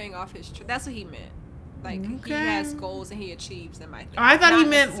house, paying off his that's what he meant. Like he has goals and he achieves them. I think. Oh, I thought he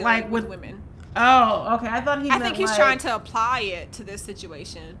meant like with women. Oh, okay. I thought he meant think he's like, trying to apply it to this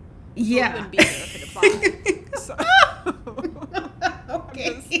situation. Yeah. He wouldn't be there if it applied. So.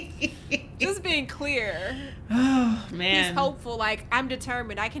 Okay. Just being clear. Oh, man. He's hopeful, like, I'm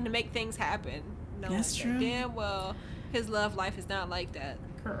determined. I can make things happen. No, that's true. Damn well, his love life is not like that.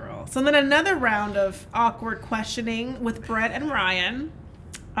 Girl. So then another round of awkward questioning with Brett and Ryan.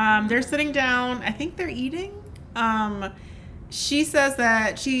 They're sitting down. I think they're eating. She says,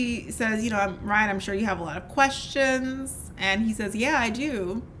 you know, Ryan, I'm sure you have a lot of questions. And he says, yeah, I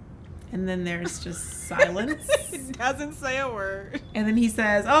do. And then there's just silence. He doesn't say a word. And then he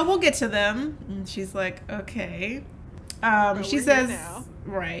says, oh, we'll get to them. And she's like, okay. She says,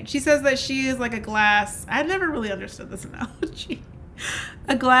 right. She says that she is like a glass. I never really understood this analogy.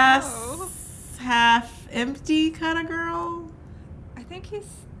 A glass half empty kind of girl. I think he's.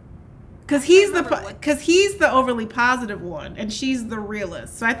 Because he's the overly positive one, and she's the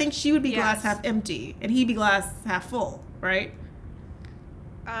realist. So I think she would be glass half empty, and he'd be glass half full, right?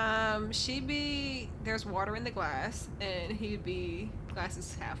 She'd be there's water in the glass, and he'd be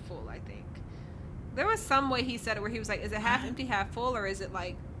glasses half full. I think there was some way he said it where he was like, "Is it half empty, half full, or is it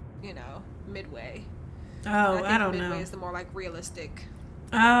like, you know, midway?" Oh, I don't know. Midway is the more like realistic.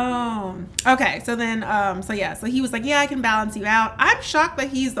 Oh, okay. So then, so he was like, yeah, I can balance you out. I'm shocked that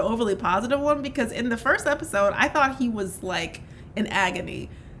he's the overly positive one because in the first episode, I thought he was like in agony.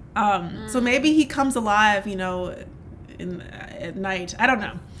 So maybe he comes alive, you know, at night. I don't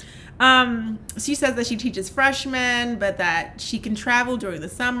know. She says that she teaches freshmen, but that she can travel during the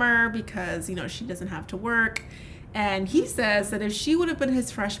summer because, you know, she doesn't have to work. And he says that if she would have been his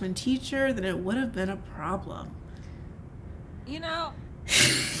freshman teacher, then it would have been a problem. You know,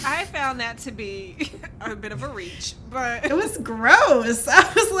 I found that to be a bit of a reach, but it was gross.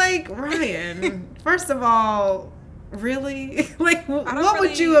 I was like, Ryan, first of all, really? Like, what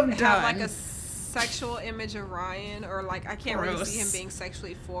would you have done? Like a sexual image of Ryan, or like I can't really see him being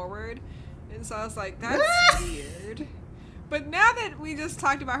sexually forward, and so I was like, that's weird. But now that we just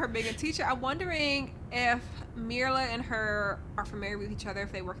talked about her being a teacher, I'm wondering if Mirla and her are familiar with each other,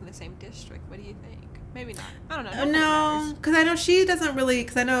 if they work in the same district. What do you think? Maybe not. I don't know. No, because I know she doesn't really,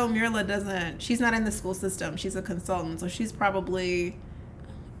 because I know Mirla doesn't, she's not in the school system. She's a consultant, so she's probably...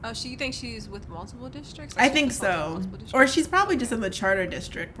 Oh, you think she's with multiple districts? I think so. Or she's probably just in the charter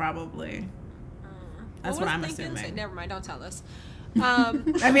district, probably. That's what I'm assuming. Never mind, don't tell us. I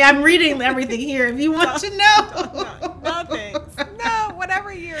mean, I'm reading everything here if you want to know. No, thanks. No,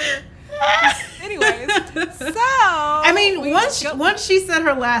 whatever you're... Anyways, so I mean, once she said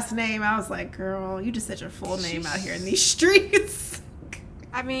her last name, I was like, "Girl, you just said your full name out here in these streets."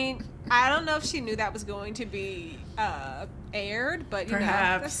 I mean, I don't know if she knew that was going to be aired, but you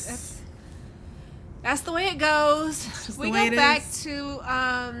perhaps know, that's the way it goes. We go back to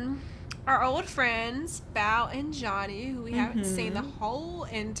our old friends, Bao and Johnny, who we haven't seen the whole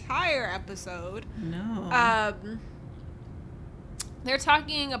entire episode. No. They're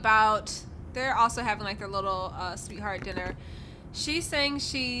talking about, they're also having like their little sweetheart dinner. She's saying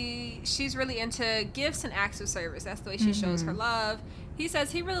she's really into gifts and acts of service. That's the way she shows her love. He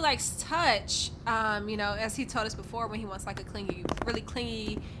says he really likes touch. You know, as he told us before, when he wants like a really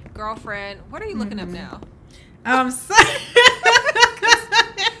clingy girlfriend. What are you looking up now? I'm trying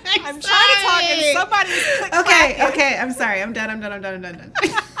to talk and somebody's click-clacking. Okay, I'm sorry. I'm done. I'm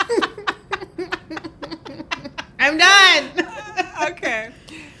done. Okay.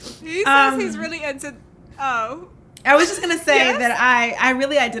 He says he's really into... Oh. I was just going to say that I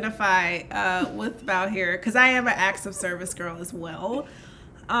really identify with Bao here because I am an acts of service girl as well.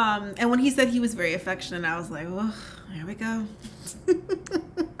 And when he said he was very affectionate, I was like, oh, here we go.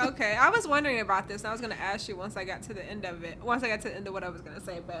 Okay, I was wondering about this. I was going to ask you once I got to the end of it. Once I got to the end of what I was going to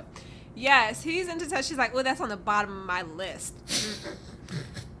say. But yes, he's into touch. She's like, well, that's on the bottom of my list.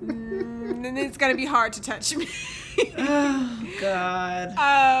 And it's going to be hard to touch me. Oh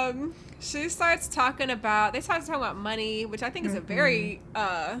God. She starts talking about. They start talking about money, which I think is a very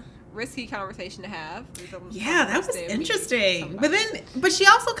risky conversation to have. Yeah, that was interesting. But she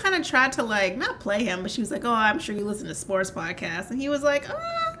also kind of tried to like not play him, but she was like, "Oh, I'm sure you listen to sports podcasts," and he was like,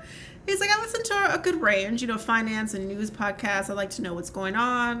 "Oh." He's like, I listen to a good range, finance and news podcasts. I like to know what's going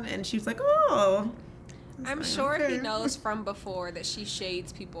on. And she was like, oh. I'm sure he knows from before that she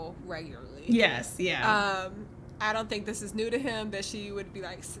shades people regularly. Yes, yeah. I don't think this is new to him that she would be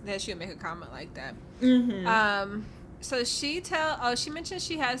like, that she would make a comment like that. Mm-hmm. So she mentioned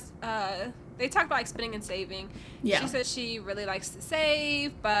she has, they talked about like spending and saving. Yeah. She said she really likes to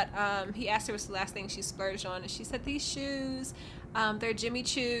save, but he asked her what's the last thing she splurged on, and she said these shoes. They're Jimmy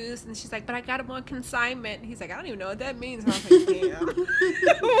Choos, and she's like, but I got them on consignment. And he's like, I don't even know what that means. And I was like, damn.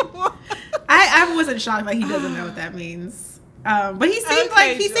 I wasn't shocked that he doesn't know what that means. But he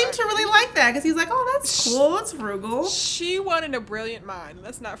seemed to really like that because he's like, oh, that's cool. It's frugal. She wanted a brilliant mind.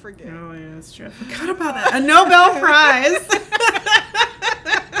 Let's not forget. Oh yeah, that's true. I forgot about that. A Nobel Prize.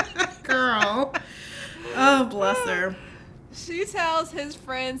 Girl. Oh, bless her. She tells his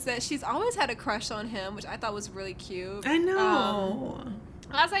friends that she's always had a crush on him, which I thought was really cute. I know.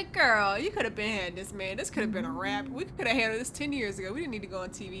 I was like, girl, you could have been had this man. This could have been a rap. We could have handled this 10 years ago. We didn't need to go on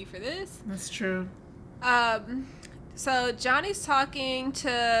TV for this. That's true. So Johnny's talking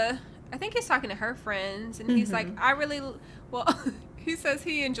to, I think he's talking to her friends, and he's like, he says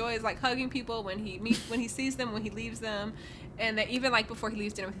he enjoys like hugging people when he sees them, when he leaves them. And that even like before he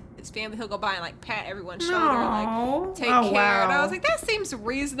leaves dinner with his family, he'll go by and like pat everyone's shoulder and like take care. Wow. And I was like, that seems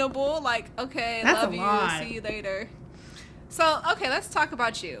reasonable. Like, okay, that's love you. See you later. So, okay, let's talk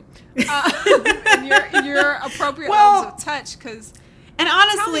about you and your appropriate levels of touch. And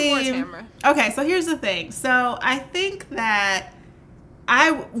honestly, tell me more, Tamara. Okay, so here's the thing. So I think that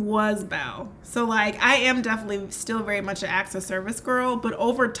I was Bao. So like I am definitely still very much an acts of service girl, but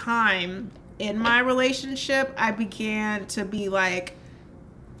over time in my relationship, I began to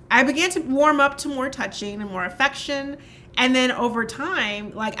warm up to more touching and more affection. And then over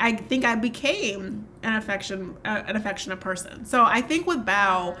time, like I think I became an affectionate person. So I think with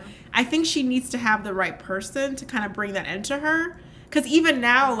Bao, I think she needs to have the right person to kind of bring that into her. Because even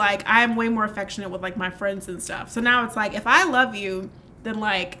now, like I'm way more affectionate with like my friends and stuff. So now it's like if I love you, then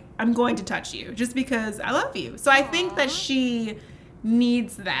like I'm going to touch you just because I love you. So I think that she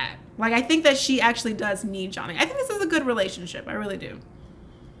needs that. Like, I think that she actually does need Johnny. I think this is a good relationship. I really do.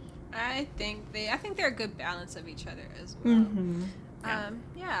 I think they're a good balance of each other as well. Mm-hmm.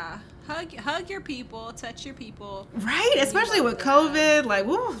 Yeah. Hug your people, touch your people. Right, especially with COVID. Like,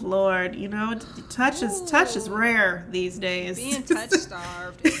 whoa, Lord, touch is rare these days. Being touch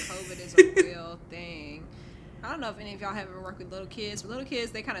starved and COVID is a real thing. I don't know if any of y'all have ever worked with little kids, but little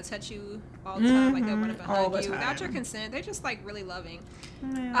kids, they kind of touch you all the time. Like, they want to hug you without your consent. They're just, like, really loving.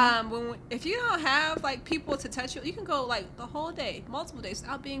 Yeah. If you don't have, like, people to touch you, you can go, like, the whole day, multiple days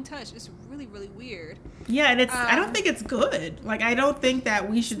without being touched. It's really, really weird. Yeah, and I don't think it's good. Like, I don't think that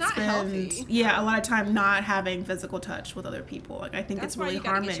we should spend, healthy. Yeah, a lot of time not having physical touch with other people. Like, I think it's really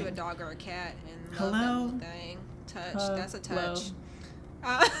harming. That's why you gotta get you a dog or a cat and love that little thing. Touch. That's a touch.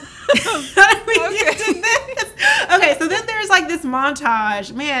 Okay, so then there's like this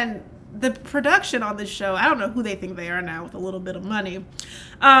montage. Man, the production on this show, I don't know who they think they are now with a little bit of money,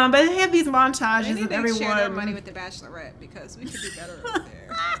 but they have these montages of everyone share their money with the Bachelorette because we could do better over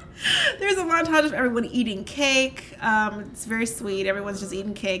there. There's a montage of everyone eating cake. It's very sweet. Everyone's just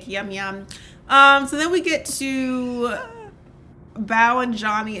eating cake. Yum yum. So then we get to Bao and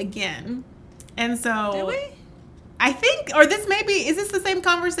Johnny again, and so did we? I think, or is this the same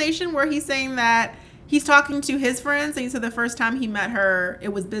conversation where he's saying that he's talking to his friends and he said the first time he met her, it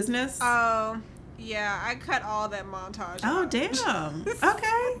was business? Oh, yeah. I cut all that montage. Oh, damn.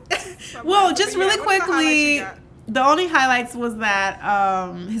 Okay. Well, just really quickly, the only highlights was that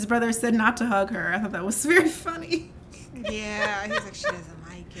his brother said not to hug her. I thought that was very funny. Yeah. He's like, she doesn't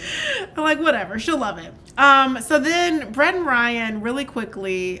like it. I'm like, whatever. She'll love it. So then Brett and Ryan, really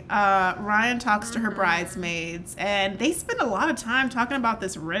quickly, Ryan talks to her bridesmaids, and they spend a lot of time talking about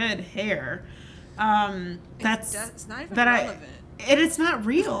this red hair. It's not even relevant. It's not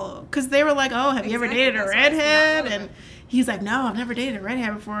real. Because they were like, oh, have you ever dated a redhead? And he's like, no, I've never dated a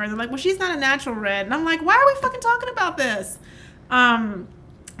redhead before. And they're like, well, she's not a natural red. And I'm like, why are we fucking talking about this?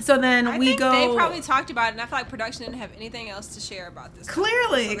 So then I think they probably talked about it, and I feel like production didn't have anything else to share about this.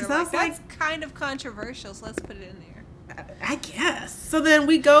 Clearly, because so I was like, that's kind of controversial, so let's put it in there. I guess. So then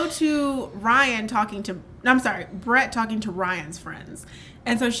we go to Brett talking to Ryan's friends.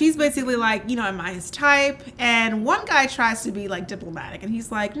 And so she's basically like, am I his type? And one guy tries to be like diplomatic and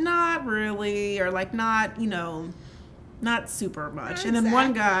he's like, not really, or like not, not super much. And then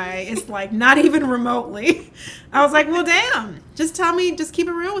one guy is like, not even remotely. I was like, well, damn, just tell me, just keep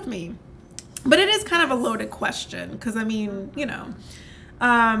it real with me. But it is kind of a loaded question because, I mean,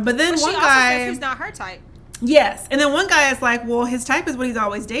 but then one guy says he's not her type. Yes. And then one guy is like, well, his type is what he's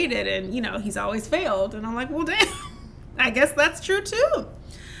always dated and, he's always failed. And I'm like, well, damn, I guess that's true too.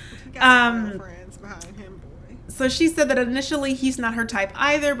 He got some friends behind him, boy. So she said that initially he's not her type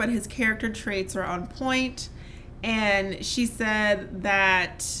either, but his character traits are on point. And she said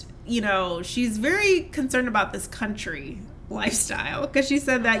that, she's very concerned about this country lifestyle because she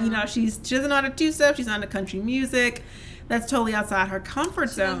said that, she doesn't know how to do stuff. She's not into country music. That's totally outside her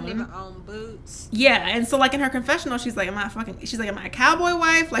comfort zone. She doesn't even own boots. Yeah, and so like in her confessional, she's like, am I a cowboy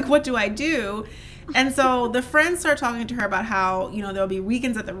wife? Like, what do I do? And so the friends start talking to her about how, there'll be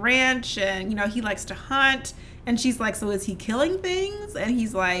weekends at the ranch and, he likes to hunt. And she's like, so is he killing things? And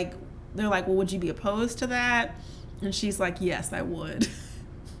they're like, well, would you be opposed to that? And she's like, yes, I would.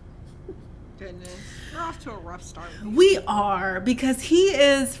 Goodness. We're off to a rough start. We are, because he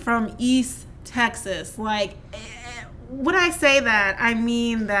is from East Texas. Like, when I say that, I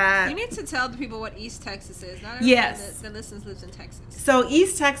mean that... You need to tell the people what East Texas is. Not everyone that listens lives in Texas. So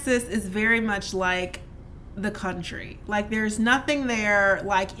East Texas is very much like the country. Like, there's nothing there.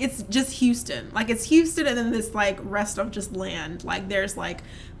 Like, it's just Houston. Like, it's Houston and then this, like, rest of just land. Like, there's, like,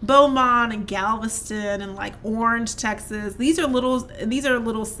 Beaumont and Galveston and, like, Orange, Texas. These are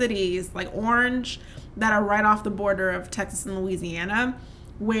little cities, like Orange, that are right off the border of Texas and Louisiana,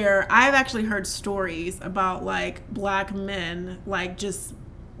 where I've actually heard stories about like black men like just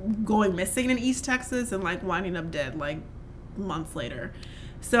going missing in East Texas and like winding up dead like months later.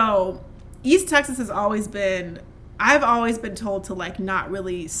 So East Texas I've always been told to like not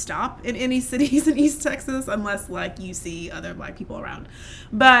really stop in any cities in East Texas unless like you see other black people around.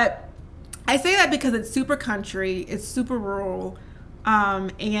 But I say that because it's super country, it's super rural,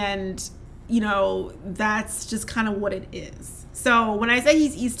 and that's just kind of what it is. So when I say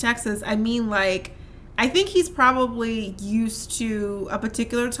he's East Texas, I mean like I think he's probably used to a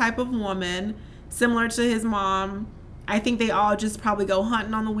particular type of woman similar to his mom. I think they all just probably go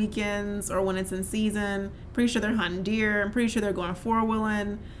hunting on the weekends or when it's in season. Pretty sure they're hunting deer. I'm pretty sure they're going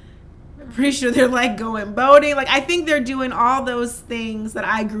four-wheeling. I'm pretty sure they're like going boating. Like I think they're doing all those things that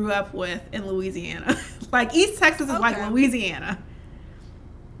I grew up with in Louisiana. Like East Texas is like Louisiana.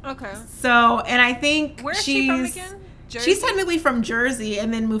 Okay. So, and I think where's she from again? Jersey? She's technically from Jersey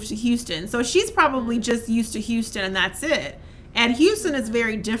and then moved to Houston. So she's probably just used to Houston and that's it. And Houston is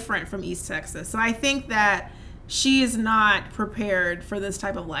very different from East Texas. So I think that she is not prepared for this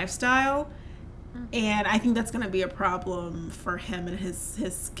type of lifestyle. Mm-hmm. And I think that's going to be a problem for him and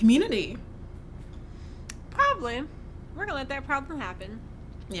his community. Probably. We're going to let that problem happen.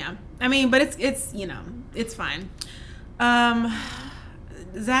 Yeah. I mean, but it's it's fine.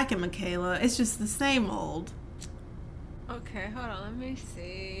 Zach and Michaela, it's just the same old. Okay, hold on, let me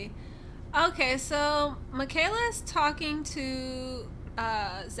see. Okay, so Michaela's talking to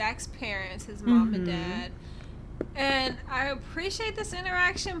Zach's parents, his mom and dad. And I appreciate this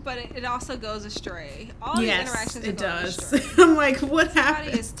interaction, but it also goes astray. All these interactions are going astray. I'm like, what happened?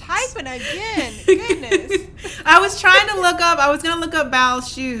 Somebody is typing again. Goodness. I was trying to look up. I was going to look up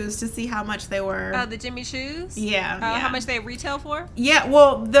Bal's shoes to see how much they were. Oh, the Jimmy shoes? Yeah. How much they retail for? Yeah,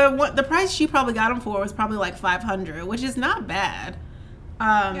 well, the price she probably got them for was probably like $500, which is not bad.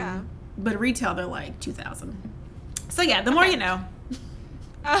 Yeah. But retail, they're like $2,000. So yeah, the more you know.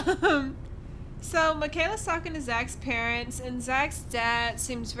 So Michaela's talking to Zach's parents, and Zach's dad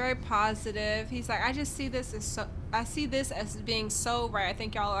seems very positive. He's like, I see this as being so right. I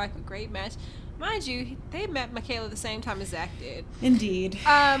think y'all are like a great match. Mind you, they met Michaela the same time as Zach did. Indeed.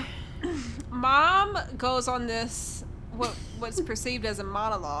 Mom goes on this what's perceived as a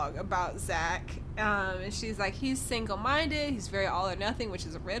monologue about Zach, and she's like, he's single-minded, he's very all or nothing, which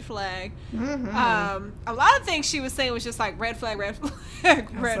is a red flag. Mm-hmm. A lot of things she was saying was just like red flag, red flag.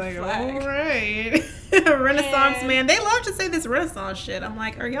 All right. Renaissance man, they love to say this Renaissance shit. I'm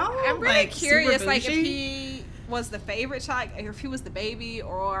like, are y'all? I'm really curious, like if he was the favorite child, or if he was the baby,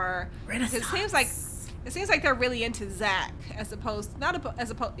 or Renaissance. It seems like they're really into Zach as opposed to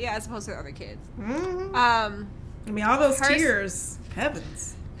the other kids. Mm-hmm. I mean, all those tears,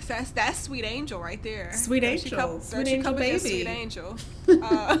 heavens. That's Sweet Angel right there. Sweet Angel. Sweet Angel baby. Sweet Angel.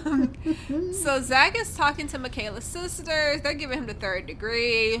 So Zach is talking to Michaela's sisters. They're giving him the third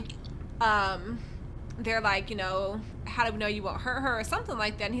degree. they're like, how do we know you won't hurt her or something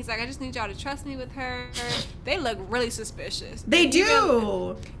like that? And he's like, I just need y'all to trust me with her. They look really suspicious. They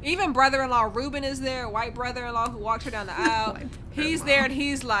do. Even brother-in-law Ruben is there, white brother-in-law who walked her down the aisle. He's there and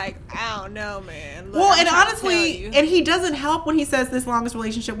he's like, I don't know, man. Look, and honestly, and he doesn't help when he says this longest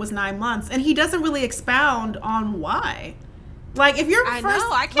relationship was 9 months, and he doesn't really expound on why. Like, if you're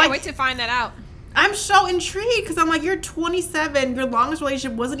I can't wait to find that out. I'm so intrigued because I'm like, you're 27, your longest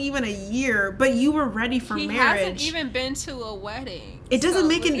relationship wasn't even a year, but you were ready for marriage. He hasn't even been to a wedding. It doesn't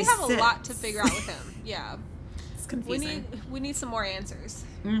make any sense. We have a lot to figure out with him. Yeah. It's confusing. We need some more answers.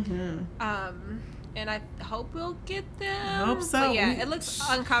 Mm-hmm. And I hope we'll get them. I hope so. But yeah, it looks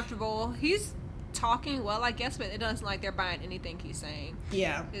uncomfortable. He's talking well, I guess, but it doesn't like they're buying anything he's saying.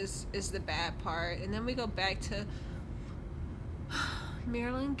 Yeah. Is the bad part. And then we go back to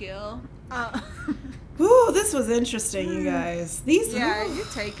Marilyn Gill. Ooh, this was interesting, you guys. You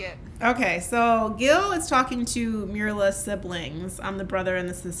take it. Okay, so Gil is talking to Mirla's siblings, the brother and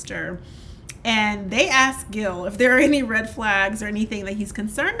the sister, and they ask Gil if there are any red flags or anything that he's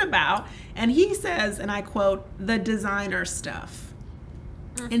concerned about, and he says, and I quote, the designer stuff.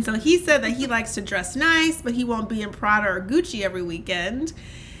 Mm-hmm. And so he said that he likes to dress nice, but he won't be in Prada or Gucci every weekend.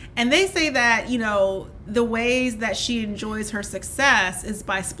 And they say that, the ways that she enjoys her success is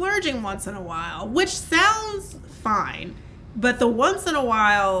by splurging once in a while, which sounds fine. But the once in a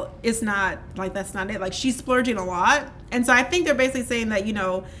while is not, like, that's not it. Like, she's splurging a lot. And so I think they're basically saying that,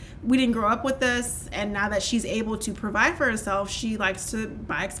 we didn't grow up with this. And now that she's able to provide for herself, she likes to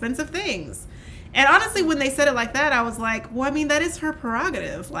buy expensive things. And honestly, when they said it like that, I was like, well, I mean, that is her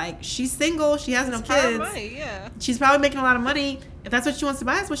prerogative. Like, she's single. She has no kids. Money, yeah. She's probably making a lot of money. If that's what she wants to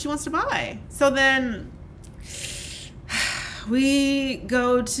buy, it's what she wants to buy. So then we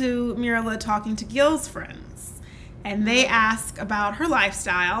go to Mirla talking to Gil's friends. And they ask about her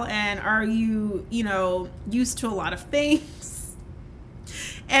lifestyle. And are you, used to a lot of things?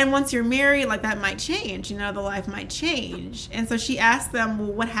 And once you're married, like, that might change. The life might change. And so she asked them,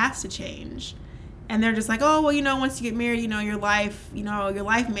 well, what has to change? And they're just like, oh, well, once you get married, your life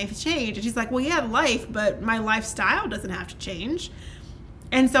may change. And she's like, well, yeah, life, but my lifestyle doesn't have to change.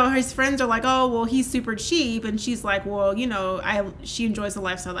 And so his friends are like, oh, well, he's super cheap. And she's like, well, she enjoys the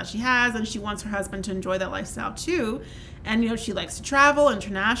lifestyle that she has, and she wants her husband to enjoy that lifestyle too. And, she likes to travel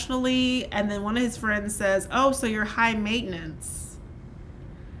internationally. And then one of his friends says, oh, so you're high maintenance.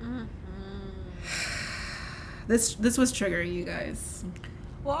 Mm-hmm. This was triggering, you guys.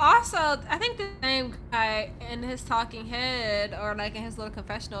 Well, also, I think the same guy in his talking head, or like in his little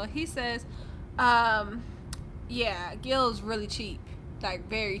confessional, he says, Gil's really cheap, like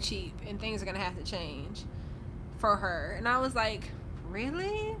very cheap, and things are going to have to change for her. And I was like,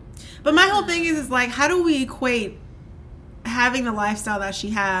 really? But my whole thing is like, how do we equate having the lifestyle that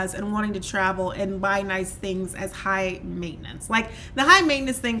she has and wanting to travel and buy nice things as high maintenance? Like, the high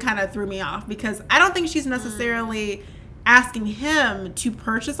maintenance thing kind of threw me off because I don't think she's necessarily asking him to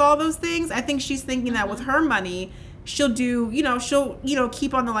purchase all those things. I think she's thinking that with her money, she'll do, she'll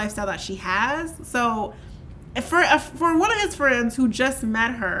keep on the lifestyle that she has. So for one of his friends who just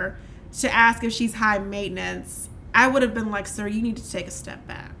met her to ask if she's high maintenance, I would have been like, sir, you need to take a step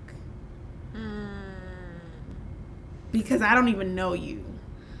back. Because I don't even know you.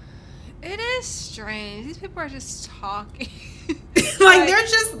 It is strange. These people are just talking. like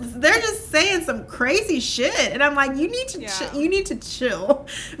they're just saying some crazy shit, and I'm like, you need to chill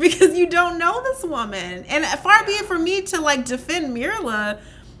because you don't know this woman. And far be it for me to like defend Mirla,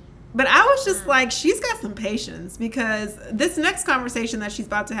 but I was just like, she's got some patience because this next conversation that she's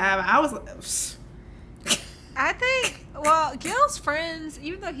about to have, I was like, I think, well, Gil's friends,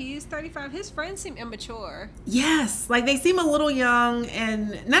 even though he's 35, his friends seem immature. Yes, like they seem a little young,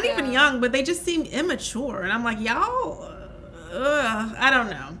 and not even young, but they just seem immature. And I'm like, y'all, I don't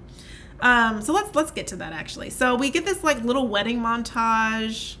know. So let's get to that actually. So we get this like little wedding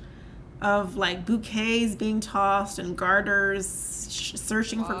montage of like bouquets being tossed and garters,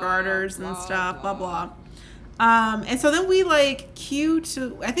 searching for garters and stuff, blah blah. And so then we like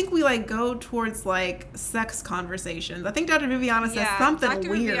I think we like go towards like sex conversations. I think Dr. Viviana says something Dr.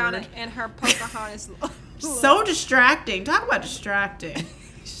 weird. Viviana and her Pocahontas. So distracting. Talk about distracting.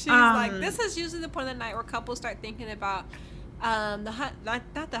 She's like, this is usually the point of the night where couples start thinking about not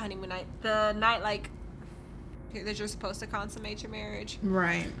the honeymoon night, the night like that you're supposed to consummate your marriage.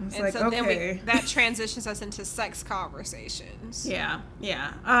 Right. It's and like, so okay. then that transitions us into sex conversations. Yeah.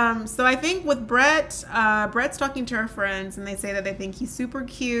 So I think with Brett, Brett's talking to her friends, and they say that they think he's super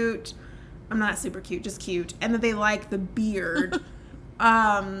cute. I'm not super cute, just cute. And that they like the beard.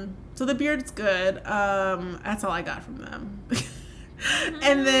 So the beard's good. That's all I got from them.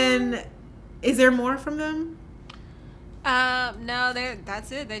 And then Is there more from them? No,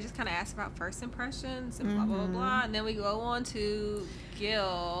 that's it. They just kind of ask about first impressions and blah, blah, blah. And then we go on to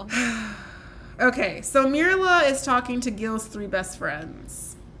Gil. Okay, so Mirla is talking to Gil's 3 best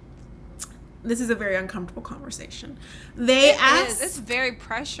friends. This is a very uncomfortable conversation. It's very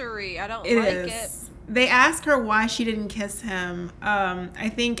pressury. I don't like it. They ask her why she didn't kiss him.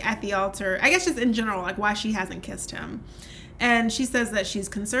 I think at the altar, I guess just in general, like why she hasn't kissed him. And she says that she's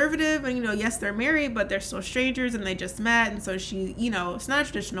conservative and, yes, they're married, but they're still strangers and they just met. And so she, it's not a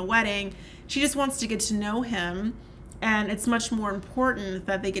traditional wedding. She just wants to get to know him. And it's much more important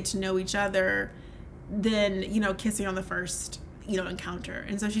that they get to know each other than, kissing on the first, encounter.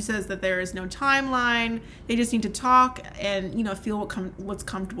 And so she says that there is no timeline. They just need to talk and, feel what's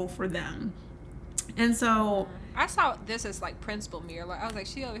comfortable for them. And so I saw this as like Principal Mirla. I was like,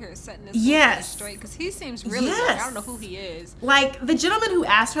 she over here setting this straight because he seems really young. I don't know who he is. Like the gentleman who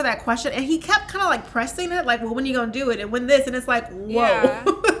asked her that question, and he kept kind of like pressing it, like, well, when you gonna do it, and when this, and it's like, whoa. Yeah.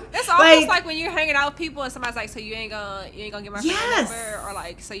 It's almost like when you're hanging out with people and somebody's like, so you ain't gonna get my phone number, or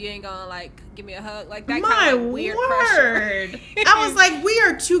like, so you ain't gonna like give me a hug, like that kind of like, weird pressure. I was like, we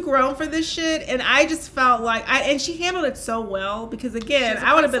are too grown for this shit, and I just felt like and she handled it so well because again,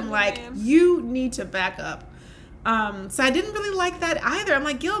 I would have been like, you need to back up. So I didn't really like that either. I'm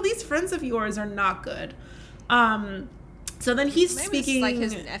like, Gil, these friends of yours are not good. So then he's speaking like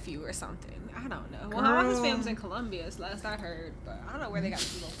his nephew or something. I don't know. Well, all his family's in Colombia, is last I heard, but I don't know where they got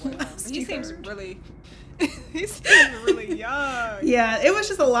this little boy from. He seems really young. Yeah, it was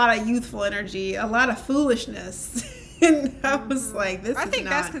just a lot of youthful energy, a lot of foolishness. And I was like, this is not good. I think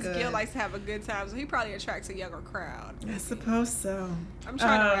that's because Gil likes to have a good time, so he probably attracts a younger crowd. I suppose so. I'm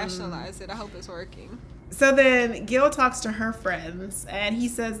trying to rationalize it. I hope it's working. So then Gil talks to her friends, and he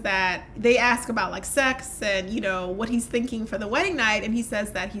says that they ask about like sex and, what he's thinking for the wedding night. And he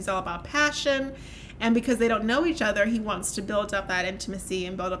says that he's all about passion. And because they don't know each other, he wants to build up that intimacy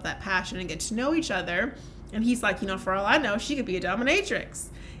and build up that passion and get to know each other. And he's like, for all I know, she could be a dominatrix.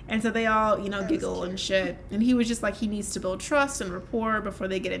 And so they all, giggle and shit. And he was just like, he needs to build trust and rapport before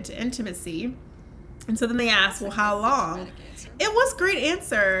they get into intimacy. And so then they ask, well, how long? It was a great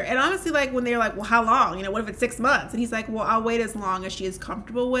answer. And honestly, like when they're like, well, how long? What if it's 6 months? And he's like, well, I'll wait as long as she is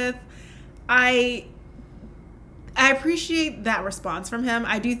comfortable with. I appreciate that response from him.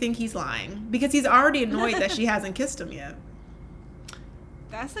 I do think he's lying because he's already annoyed that she hasn't kissed him yet.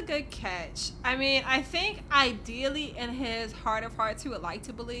 That's a good catch. I mean, I think ideally in his heart of hearts, he would like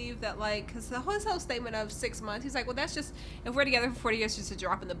to believe that, like, because his whole statement of 6 months, he's like, well, that's just, if we're together for 40 years, just a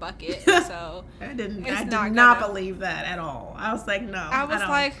drop in the bucket. So I did not believe that at all. I was like, no. I was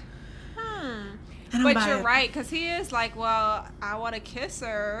like, But you're right, because he is like, well, I want to kiss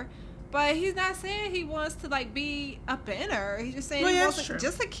her. But he's not saying he wants to, like, be up in her. He's just saying he wants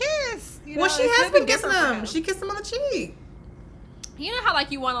just a kiss. Well, she has been kissing him. She kissed him on the cheek. You know how,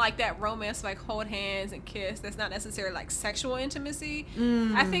 like, you want to, like, that romance, like, hold hands and kiss. That's not necessarily, like, sexual intimacy.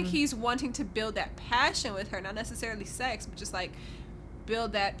 I think he's wanting to build that passion with her. Not necessarily sex, but just, like,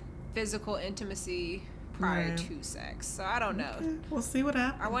 build that physical intimacy prior to sex. So, I don't know. Okay. We'll see what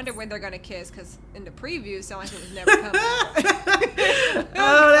happens. I wonder when they're going to kiss, because in the preview, it sounded like it was never coming.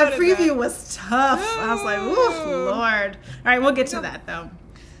 That preview was tough. I was like, oof, Lord. All right, we'll get to that, though.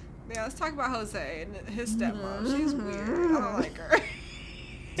 Yeah, let's talk about Jose and his stepmom. She's weird. I don't like her.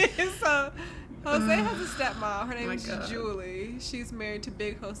 So, Jose has a stepmom. Her name is Julie. She's married to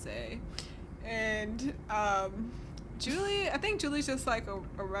Big Jose. And Julie, I think Julie's just like a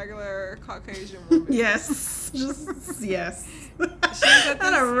regular Caucasian woman. Yes. Yes. She's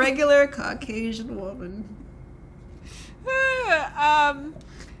not a regular Caucasian woman.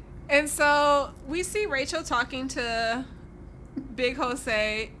 And so we see Rachel talking to Big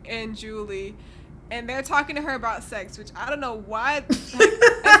Jose and Julie, and they're talking to her about sex, which I don't know why.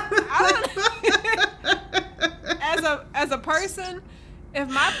 As a person, if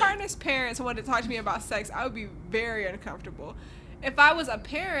my partner's parents wanted to talk to me about sex, I would be very uncomfortable. If I was a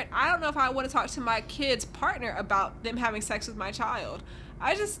parent, I don't know if I want to talk to my kid's partner about them having sex with my child.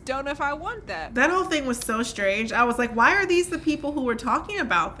 I just don't know if I want that. That whole thing was so strange. I was like, why are these the people who were talking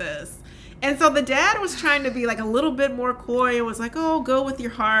about this? And so the dad was trying to be like a little bit more coy and was like, oh, go with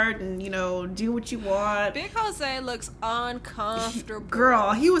your heart and, do what you want. Big Jose looks uncomfortable.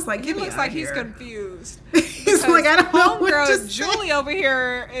 Girl, he was like, he looks like he's confused. He's like, I don't know what to say. Julie over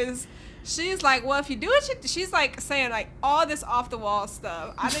here she's like, well, if you do it, she's like saying like all this off the wall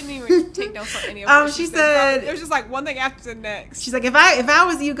stuff. I didn't even take notes on any of it. She said it was just like one thing after the next. She's like, if I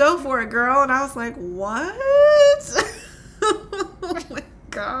was you, go for it, girl. And I was like, what?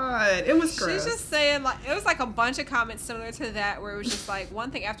 God. It was gross. She's just saying, like, it was like a bunch of comments similar to that where it was just like one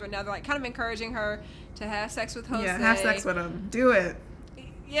thing after another, like kind of encouraging her to have sex with Jose. Yeah, have sex with him. Do it.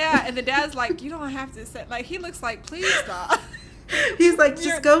 Yeah, and the dad's like, you don't have to say, like, he looks like, please stop. He's like,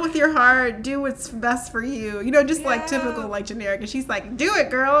 just go with your heart, do what's best for you. You know, just like typical, like generic. And she's like, do it,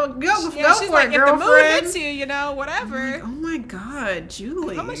 girl. Go for like, it, girlfriend. If the mood hits you, you know, whatever. Like, oh my God,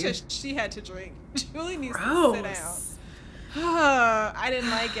 Julie. How much has she had to drink? Julie needs Gross. to sit down. I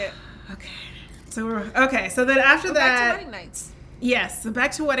didn't like it. Okay. So then after that, back to wedding nights. Yes, so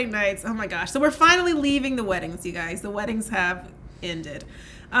back to wedding nights. Oh my gosh. So we're finally leaving the weddings, you guys. The weddings have ended.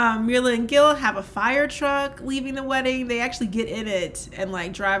 Mirla and Gil have a fire truck leaving the wedding. They actually get in it and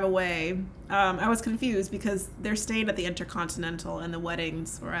like drive away. I was confused because they're staying at the Intercontinental and the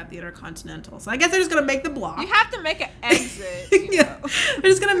weddings were at the Intercontinental. So I guess they're just going to make the block. You have to make an exit. Yeah,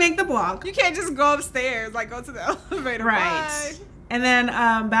 they're just going to make the block. You can't just go upstairs, like go to the elevator. Right. Bye. And then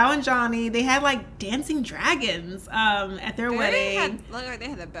Bao and Johnny, they had like dancing dragons at their wedding. Looked like they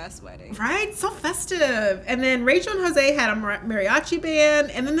had the best wedding. Right? So festive. And then Rachel and Jose had a mariachi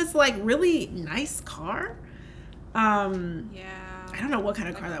band and then this like really nice car. Yeah. I don't know what kind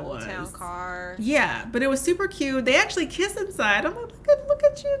of like car that was. Town car. Yeah, but it was super cute. They actually kiss inside. I'm like, look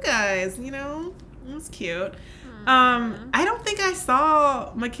at you guys, you know? It was cute. I don't think I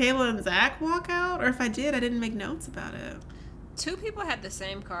saw Michaela and Zach walk out, or if I did, I didn't make notes about it. 2 people had the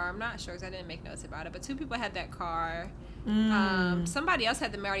same car. I'm not sure because I didn't make notes about it, but 2 people had that car. Somebody else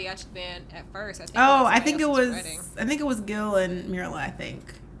had the mariachi band at first. I think it was Gil and Mirla, I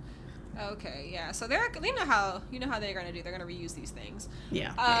think. Okay, yeah. So you know how they're gonna do. They're gonna reuse these things.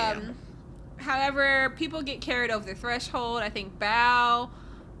 Yeah. However, people get carried over the threshold. I think Bao,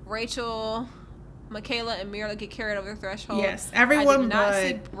 Rachel, Michaela, and Mirla get carried over the threshold. Yes, everyone I did not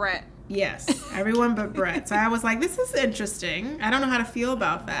see but Brett. Yes, everyone but Brett. So I was like, this is interesting. I don't know how to feel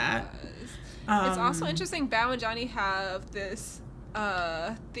about that. It's also interesting. Bao and Johnny have this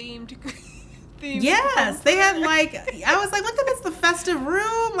themed. Yes, they had like. I was like, look at this, the festive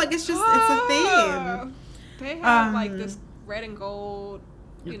room. Like it's a theme. They have like this red and gold.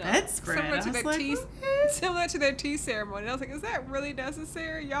 You know, bedspread. Similar to their tea ceremony. And I was like, is that really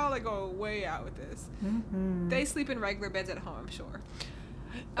necessary? Y'all are going way out with this. Mm-hmm. They sleep in regular beds at home, I'm sure.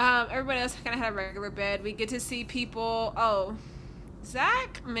 Everybody else kind of had a regular bed. We get to see people. Oh,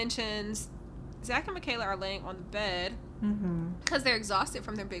 Zach and Michaela are laying on the bed because they're exhausted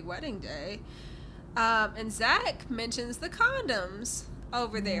from their big wedding day. And Zach mentions the condoms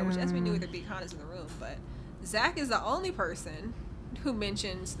over there, which as we knew there'd be condoms in the room, but Zach is the only person who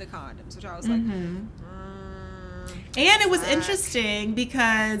mentions the condoms, which I was like, And it was interesting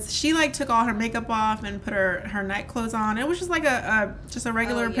because she like took all her makeup off and put her night clothes on. It was just like a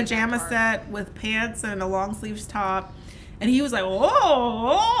regular pajama set with pants and a long sleeves top. And he was like,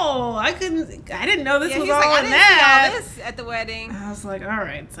 "Whoa, I didn't know this was all like, in I didn't that." see all this at the wedding. I was like, "All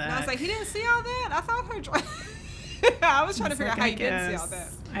right, Zach." And I was like, "He didn't see all that? I thought her." I was trying to figure out how he didn't see all that.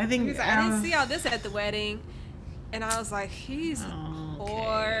 I think he's like, I didn't see all this at the wedding, and I was like, "He's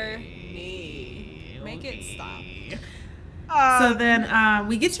horny. Make it stop." So then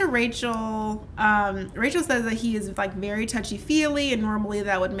we get to Rachel. Rachel says that he is like very touchy-feely, and normally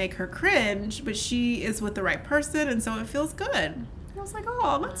that would make her cringe, but she is with the right person, and so it feels good. And I was like,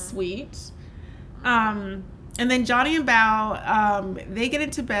 oh, that's sweet. And then Johnny and Bao, they get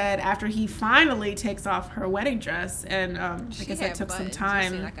into bed after he finally takes off her wedding dress, and I guess that took some time. It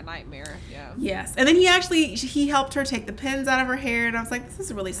seemed like a nightmare. Yeah. Yes, and then he helped her take the pins out of her hair, and I was like, this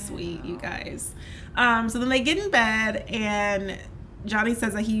is really sweet, you guys. So then they get in bed, and Johnny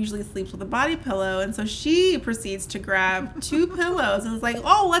says that he usually sleeps with a body pillow, and so she proceeds to grab 2 pillows and is like,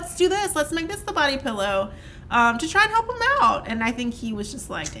 oh, let's do this. Let's make this the body pillow to try and help him out. And I think he was just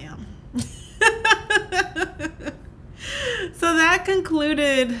like, damn. So that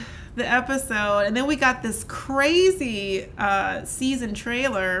concluded the episode, and then we got this crazy season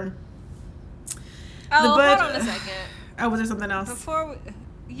trailer. Oh, hold on a second. Oh, was there something else?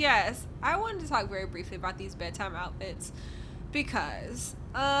 Yes, I wanted to talk very briefly about these bedtime outfits because,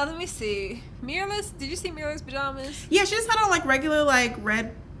 let me see. Did you see Mirla's pajamas? Yeah, she just had on like regular like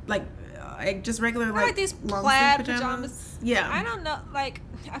red, like just regular like these long plaid sleeve pajamas. Yeah. I don't know, like,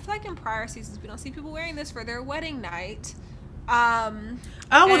 I feel like in prior seasons we don't see people wearing this for their wedding night. Oh,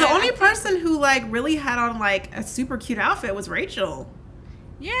 well, the only person who like really had on like a super cute outfit was Rachel.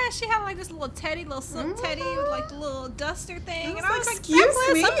 Yeah, she had like this little silk teddy with like the little duster thing. And I was like,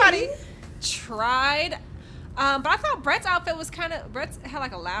 excuse me. Somebody tried. But I thought Brett's outfit was Brett had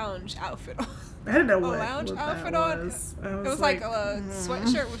like a lounge outfit on. I don't know what lounge outfit was. It was like a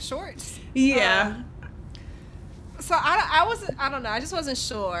sweatshirt with shorts. Yeah. So So I don't know. I just wasn't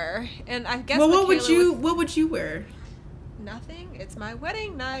sure, and I guess. Well, what would you wear? Nothing. It's my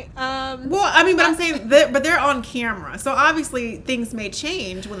wedding night. Well, I mean, but I'm saying that, but they're on camera, so obviously things may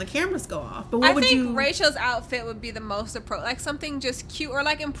change when the cameras go off. But what would you? I think Rachel's outfit would be the most appropriate, like something just cute, or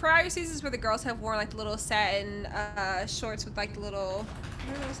like in prior seasons where the girls have worn like the little satin shorts with like the little,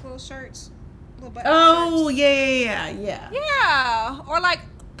 what are those little shirts? Little button shirts. Yeah. Or like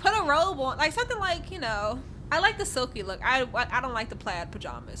put a robe on, like something like, you know. I like the silky look. I don't like the plaid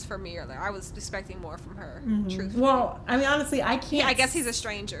pajamas for me. Or like, I was expecting more from her. Truthfully. Well, I mean, honestly, I can't. Yeah, I guess he's a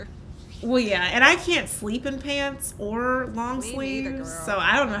stranger. Well, yeah, and I can't sleep in pants or long sleeves, so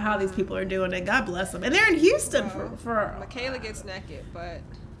I don't know how these people are doing it. God bless them. And they're in Houston for Michaela gets naked, but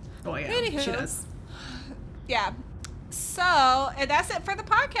oh yeah, anywho, she does. Yeah. So, and that's it for the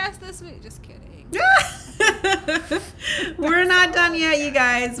podcast this week. Just kidding. We're not done yet, you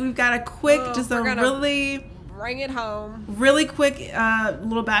guys. We've got a quick, really bring it home. Really quick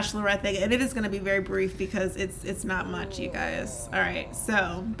little bachelorette thing, and it is going to be very brief because it's not much, you guys. All right,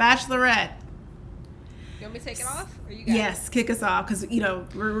 so bachelorette. You want me to take it off? Or you got yes, kick us off because you know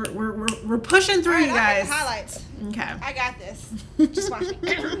we're pushing through, you guys. Highlights. Okay, I got this. Just watch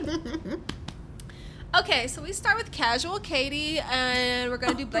me. Okay, so we start with casual Katie, and we're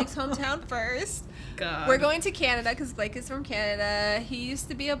going to do Blake's hometown first. God. We're going to Canada because Blake is from Canada. He used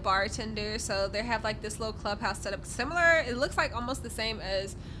to be a bartender, so they have like this little clubhouse set up similar. It looks like almost the same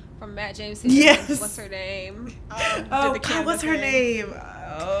as from Matt James. Yes. What's her name? Oh, God, what's her name?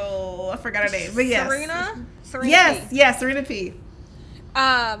 Oh, I forgot her name. But yes. Serena yes, P. yes, Serena P.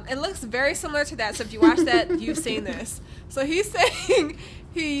 It looks very similar to that. So if you watch that, you've seen this. So he's saying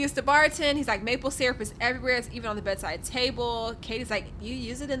he used to bartend. He's like, maple syrup is everywhere. It's even on the bedside table. Katie's like, you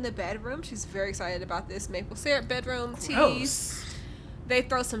use it in the bedroom? She's very excited about this maple syrup bedroom teas. They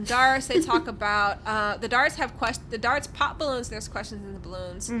throw some darts. They talk about the darts have questions. The darts pop balloons. There's questions in the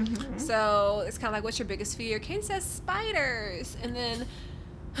balloons. Mm-hmm. So it's kind of like, what's your biggest fear? Katie says spiders, and then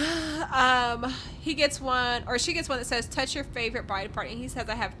he gets one, or she gets one that says touch your favorite body part, and he says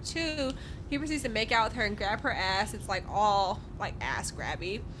I have two. He proceeds to make out with her and grab her ass. It's like all like ass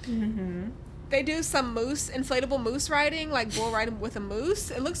grabby. Mm-hmm. They do some inflatable moose riding, like bull riding with a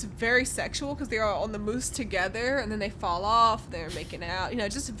moose. It looks very sexual because they're all on the moose together, and then they fall off. They're making out,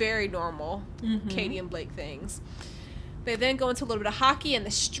 just very normal Katie and Blake things. They then go into a little bit of hockey in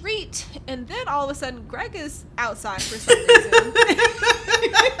the street, and then all of a sudden Greg is outside for some reason.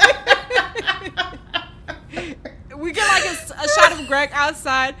 We get like a shot of Greg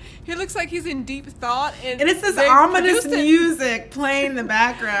outside. He looks like he's in deep thought, and it's this ominous music playing in the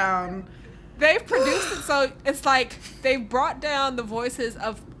background. They've produced it so it's like they brought down the voices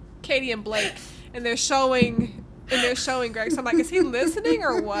of Katie and Blake, and they're showing Greg. So I'm like, is he listening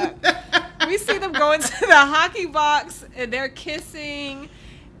or what? We see them go into the hockey box and they're kissing.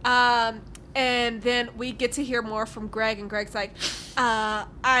 And then we get to hear more from Greg, and Greg's like,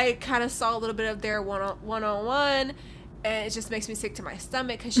 I kind of saw a little bit of their one-on-one, and it just makes me sick to my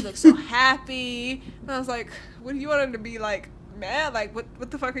stomach because she looks so happy. And I was like, what do you want him to be like, mad? Like, what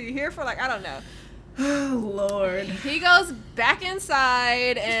the fuck are you here for? Like, I don't know. Oh, Lord. He goes back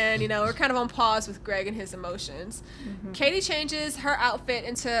inside, and, we're kind of on pause with Greg and his emotions. Mm-hmm. Katie changes her outfit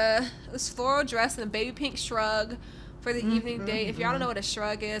into this floral dress and a baby pink shrug for the evening date. If y'all don't know what a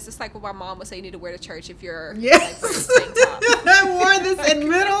shrug is, it's like what my mom would say you need to wear to church if you're yes. like, wearing a tank top. I wore this in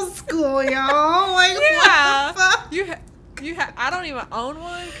middle school, y'all. Like, yeah. what the fuck? You have. I don't even own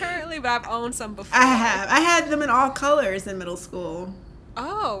one currently, but I've owned some before. I have. I had them in all colors in middle school.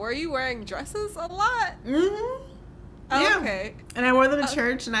 Oh, were you wearing dresses a lot? Mm-hmm. Oh, yeah. Okay. And I wore them to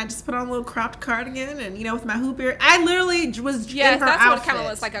church, and I just put on a little cropped cardigan, and with my hoop ear. I literally was in her outfit. Yes, that's what it kind of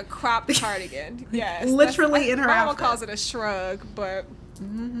looks like, a cropped cardigan. Yes, literally in her outfit. My mama calls it a shrug, but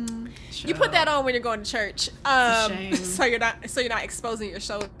you put that on when you're going to church. Shame. So you're not exposing your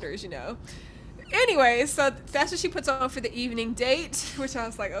shoulders, Anyway, so that's what she puts on for the evening date, which I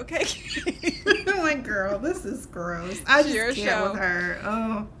was like, okay. I'm like, girl, this is gross. I just can't with her.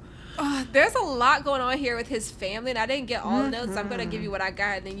 Oh. There's a lot going on here with his family, and I didn't get all the notes. I'm going to give you what I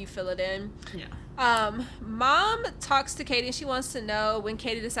got, and then you fill it in. Yeah. Mom talks to Katie, and she wants to know when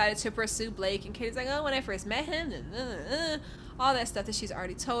Katie decided to pursue Blake, and Katie's like, oh, when I first met him, and all that stuff that she's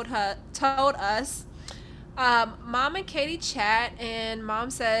already told us. Mom and Katie chat, and Mom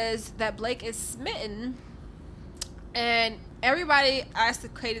says that Blake is smitten, and everybody asked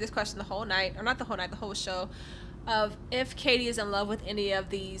Katie this question the whole night, or not the whole night, the whole show. of if Katie is in love with any of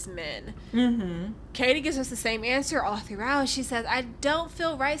these men. Mm-hmm. Katie gives us the same answer all throughout. She says, I don't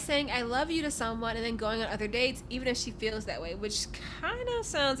feel right saying I love you to someone and then going on other dates, even if she feels that way, which kind of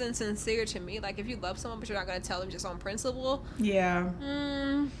sounds insincere to me. Like, if you love someone but you're not going to tell them just on principle. Yeah.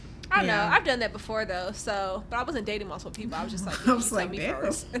 I don't know. I've done that before, though. So, but I wasn't dating multiple people. I was just like, I was like, me damn.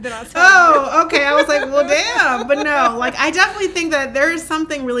 first, and then I'll tell you. Okay. I was like, well, damn. But no, like, I definitely think that there is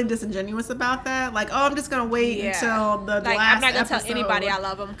something really disingenuous about that. Like, oh, I'm just gonna wait until the like, last I'm not gonna episode. tell anybody I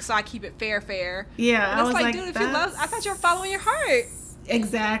love them, so I keep it fair. Yeah, and I it's was like, dude, if you love, I thought you were following your heart.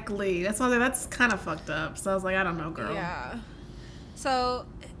 Exactly. That's why that's kind of fucked up. So I was like, I don't know, girl. Yeah. So,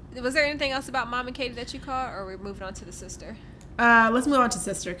 was there anything else about Mom and Katie that you caught, or are we moving on to the sister? Let's move on to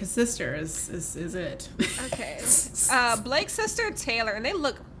sister, because sister is it. Okay. Blake's sister Taylor, and they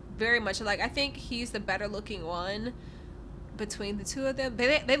look very much alike. I think he's the better looking one between the two of them.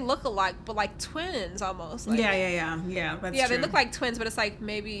 They look alike, but like twins almost. Like, yeah. That's true. They look like twins, but it's like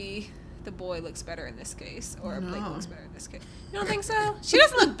maybe the boy looks better in this case, or Blake looks better in this case. You don't think so? She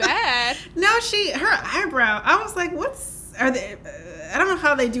doesn't look bad. No, her eyebrow. I was like, are they? I don't know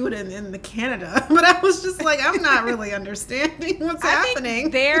how they do it in the Canada, but I was just like, I'm not really understanding what's happening.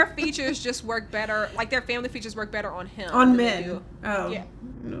 Think their features just work better. Like their family features work better on him. On men. Oh. Yeah.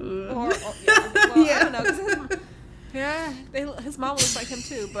 Well, I don't know. His mom looks like him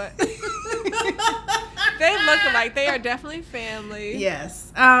too, but they look alike. They are definitely family.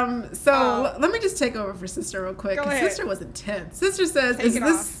 Yes. So let me just take over for sister real quick. Go ahead. Sister was intense. Sister says,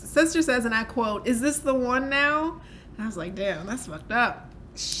 Sister says, and I quote, "Is this the one now?" I was like, damn, that's fucked up.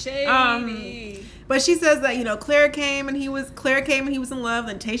 Shady. But she says that, Claire came and he was in love,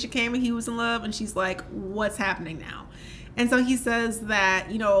 then Tayshia came and he was in love, and she's like, what's happening now? And so he says that,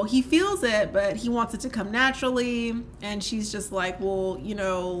 he feels it, but he wants it to come naturally. And she's just like, well, you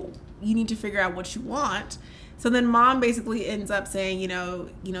need to figure out what you want. So then Mom basically ends up saying,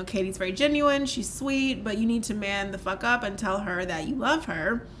 Katie's very genuine, she's sweet, but you need to man the fuck up and tell her that you love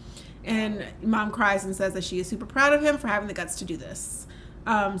her. And Mom cries and says that she is super proud of him for having the guts to do this.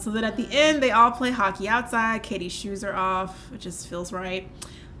 So that at the end, they all play hockey outside. Katie's shoes are off. It just feels right.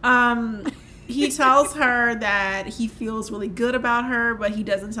 He tells her that he feels really good about her, but he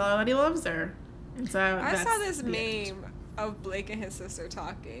doesn't tell her that he loves her. And so I saw this meme of Blake and his sister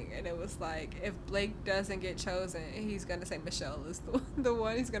talking, and it was like, if Blake doesn't get chosen, he's going to say Michelle is the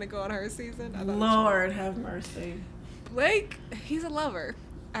one. He's going to go on her season. Lord have mercy. Blake, he's a lover.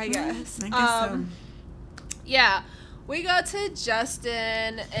 I guess. I guess so. Yeah. We go to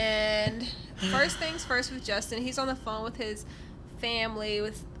Justin, and first things first with Justin, he's on the phone with his family,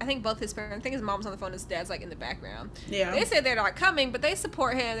 with I think both his parents. I think his mom's on the phone, his dad's like in the background. Yeah. They said they're not coming, but they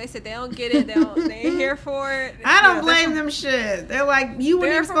support him. They said they don't get it. They ain't here for it. I don't blame them shit. They're like, you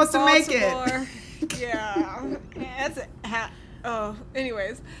weren't even supposed to make it. Yeah.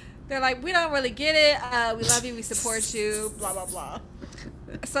 Anyways. They're like, we don't really get it. We love you. We support you. Blah, blah, blah.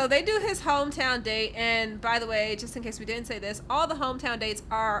 So they do his hometown date. And by the way, just in case we didn't say this, all the hometown dates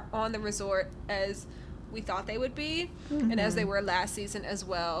are on the resort as we thought they would be. Mm-hmm. And as they were last season as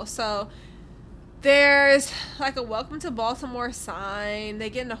well. So there's like a welcome to Baltimore sign. They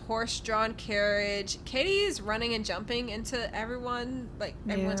get in a horse-drawn carriage. Katie's running and jumping into everyone's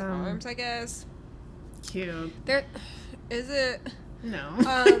arms, I guess. Cute. Is it... No.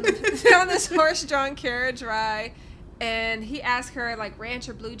 They're on this horse-drawn carriage ride, and he asks her, like, ranch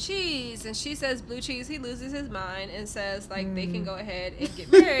or blue cheese, and she says blue cheese. He loses his mind and says, like, they can go ahead and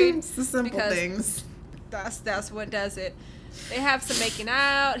get married. It's the simple things. That's what does it. They have some making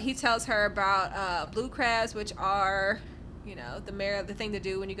out. He tells her about blue crabs, which are, the thing to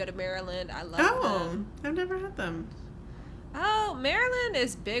do when you go to Maryland. I love them. I've never had them. Oh, Maryland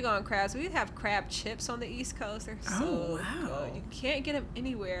is big on crabs. We have crab chips on the East Coast. They're so good. You can't get them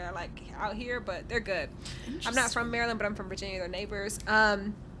anywhere, like out here, but they're good. I'm not from Maryland, but I'm from Virginia. They're neighbors.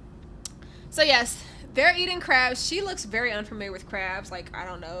 So yes, they're eating crabs. She looks very unfamiliar with crabs. Like, I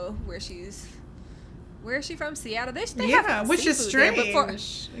don't know where is she from? Seattle. They have which is strange.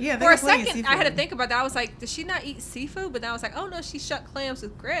 There, for a second, I had to think about that. I was like, does she not eat seafood? But then I was like, oh no, she shut clams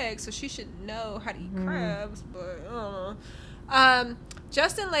with Greg, so she should know how to eat crabs. But I don't know.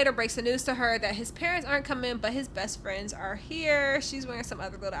 Justin later breaks the news to her that his parents aren't coming, but his best friends are here. She's wearing some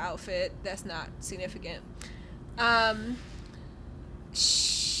other little outfit that's not significant.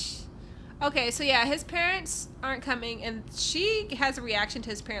 Okay, so yeah, his parents aren't coming, and she has a reaction to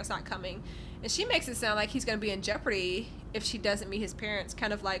his parents not coming. And she makes it sound like he's going to be in jeopardy if she doesn't meet his parents.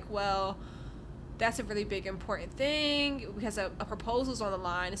 Kind of like, well, that's a really big important thing because a proposal's on the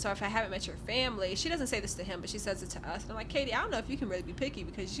line. So if I haven't met your family, she doesn't say this to him, but she says it to us. And I'm like, Katie, I don't know if you can really be picky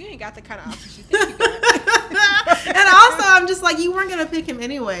because you ain't got the kind of options you think you got. And also, I'm just like, you weren't gonna pick him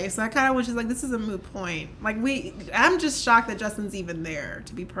anyway, so I kind of was just like, this is a moot point. Like, I'm just shocked that Justin's even there,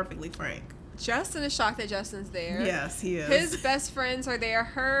 to be perfectly frank. Justin is shocked that Justin's there. Yes, he is. His best friends are there.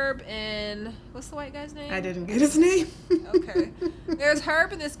 Herb and what's the white guy's name? I didn't get his name. Okay. There's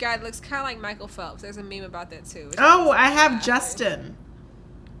Herb and this guy that looks kind of like Michael Phelps. There's a meme about that too. Oh, I have Justin.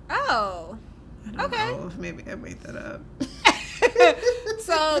 Oh. I don't know. Maybe I made that up.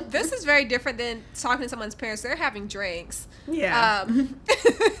 So this is very different than talking to someone's parents. They're having drinks. Yeah.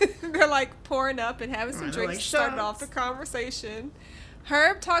 They're like pouring up and having some drinks, like, starting off the conversation.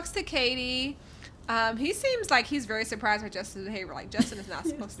 Herb talks to Katie. He seems like he's very surprised by Justin's behavior. Like, Justin is not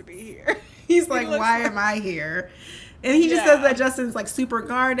supposed to be here. He's like, why am I here? And he just says that Justin's like super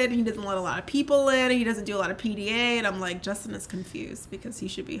guarded and he doesn't let a lot of people in and he doesn't do a lot of PDA. And I'm like, Justin is confused because he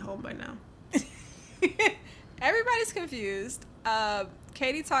should be home by now. Everybody's confused.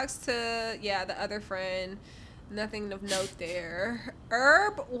 Katie talks to, the other friend. Nothing of note there.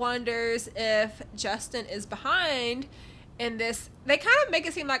 Herb wonders if Justin is behind in this. They kind of make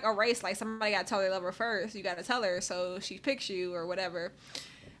it seem like a race, like somebody got to tell their lover first. You got to tell her so she picks you or whatever.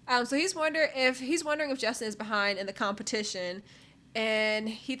 So he's wondering if Justin is behind in the competition, and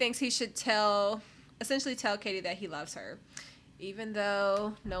he thinks he should essentially tell Katie that he loves her, even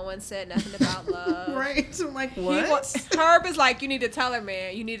though no one said nothing about love. Right? I'm like, what? Herb is like, you need to tell her,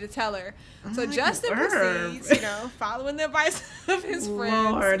 man. You need to tell her. So like, Justin proceeds, following the advice of his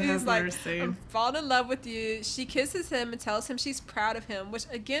friends. Lord He's have like, mercy. I'm falling in love with you. She kisses him and tells him she's proud of him, which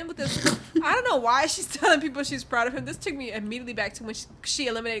again with this, I don't know why she's telling people she's proud of him. This took me immediately back to when she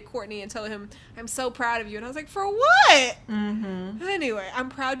eliminated Courtney and told him, I'm so proud of you. And I was like, for what? Mm-hmm. Anyway, I'm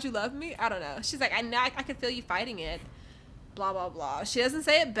proud you love me. I don't know. She's like, I know I can feel you fighting it. Blah, blah, blah. She doesn't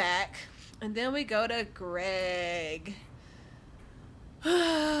say it back. And then we go to Greg.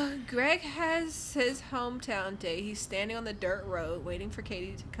 Greg has his hometown day. He's standing on the dirt road waiting for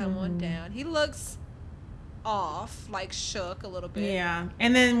Katie to come on down. He looks off, like shook a little bit. Yeah.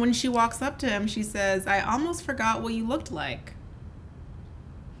 And then when she walks up to him, she says, I almost forgot what you looked like.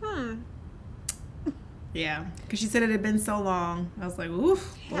 Yeah. Because she said it had been so long. I was like,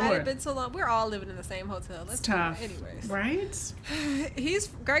 oof, Lord. Had it been so long? We're all living in the same hotel. It's tough. Anyways. Right?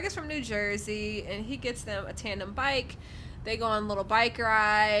 Greg is from New Jersey, and he gets them a tandem bike. They go on a little bike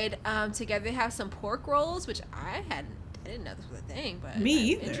ride together. They have some pork rolls, which I didn't know this was a thing, but me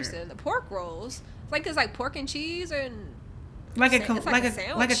either. Interested in the pork rolls. It's like there's like pork and cheese and like a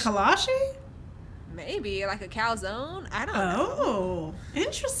kolache? Maybe like a calzone. I don't know. Oh,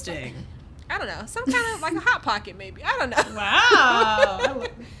 interesting. I don't know. Some kind of like a hot pocket, maybe. I don't know. Wow.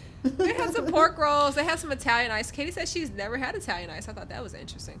 They had some pork rolls. They had some Italian ice. Katie said she's never had Italian ice. I thought that was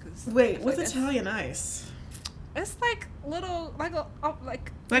interesting. Wait, what's Italian ice? It's like little, like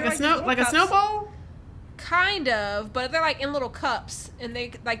a snowball. Kind of, but they're like in little cups, and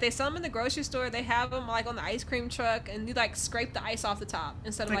they sell them in the grocery store. They have them like on the ice cream truck, and you like scrape the ice off the top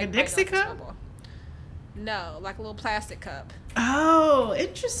instead of like a Dixie cup. No, like a little plastic cup. Oh,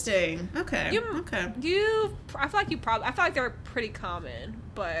 interesting. Okay. I feel like they're pretty common,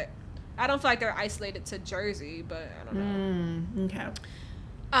 but I don't feel like they're isolated to Jersey. But I don't know. Okay.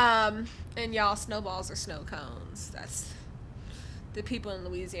 And y'all, snowballs are snow cones. That's the people in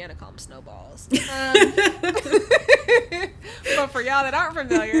Louisiana call them snowballs. But for y'all that aren't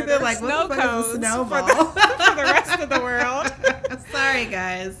familiar, they're like snow cones snowball for the rest of the world. Sorry,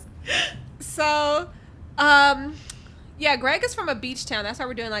 guys. So, Greg is from a beach town. That's why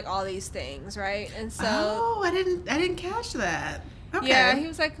we're doing like all these things, right? And so, I didn't catch that. Okay. Yeah, he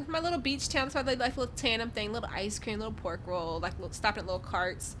was like, my little beach town, so I like a little tandem thing, little ice cream, little pork roll, like stopping at little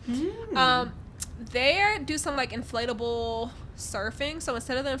carts. They do some like inflatable surfing. So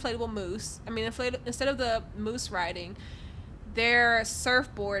instead of the inflatable moose, instead of the moose riding, they're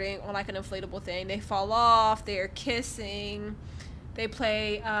surfboarding on like an inflatable thing. They fall off. They're kissing. They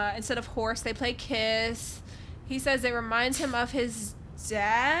play instead of horse, they play kiss. He says it reminds him of his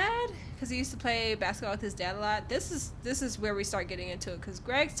dad. Because he used to play basketball with his dad a lot. This is where we start getting into it. Because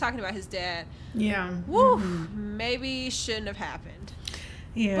Greg's talking about his dad. Yeah. Woo. Maybe shouldn't have happened.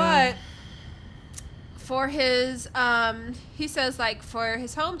 Yeah. But for his, he says like for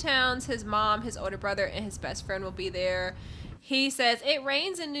his hometowns, his mom, his older brother, and his best friend will be there. He says it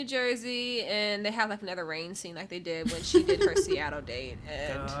rains in New Jersey, and they have like another rain scene like they did when she did her Seattle date.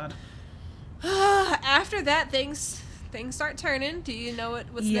 And God. After that, things start turning. Do you know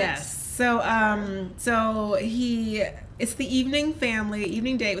what's next? Yes. So it's the evening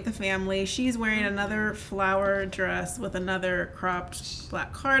date with the family. She's wearing another flower dress with another cropped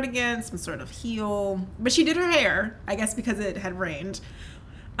black cardigan, some sort of heel. But she did her hair, I guess because it had rained.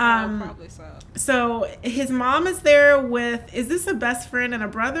 Probably so. So his mom is there with, is this a best friend and a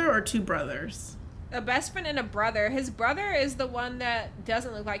brother or two brothers? A best friend and a brother. His brother is the one that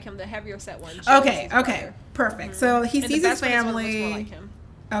doesn't look like him, the heavier set one. Okay, perfect. So he sees his family. Like him.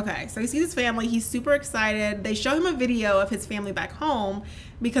 Okay, so he sees his family. He's super excited. They show him a video of his family back home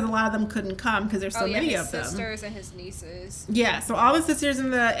because a lot of them couldn't come because there's so many of them. His sisters and his nieces. Yeah, so all the sisters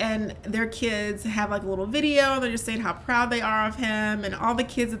and their kids have like a little video. They're just saying how proud they are of him, and all the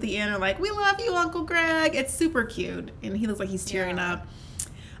kids at the end are like, "We love you, Uncle Greg." It's super cute, and he looks like he's tearing up.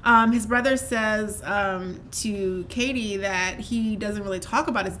 His brother says to Katie that he doesn't really talk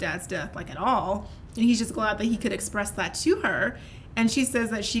about his dad's death like at all, and he's just glad that he could express that to her. And she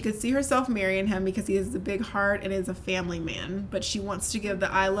says that she could see herself marrying him because he has a big heart and is a family man, but she wants to give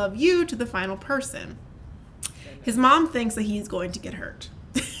the "I love you" to the final person. His mom thinks that he's going to get hurt.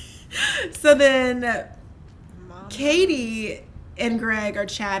 So then Katie and Greg are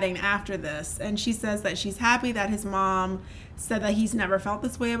chatting after this, and she says that she's happy that his mom said that he's never felt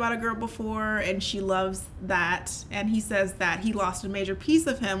this way about a girl before, and she loves that. And he says that he lost a major piece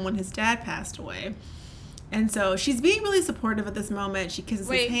of him when his dad passed away. And so she's being really supportive at this moment. She kisses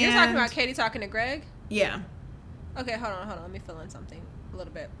his hand. Wait, you're talking about Katie talking to Greg? Yeah. Okay, hold on. Let me fill in something a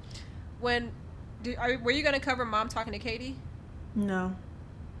little bit. Were you going to cover mom talking to Katie? No.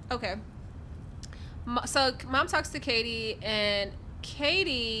 Okay. So mom talks to Katie, and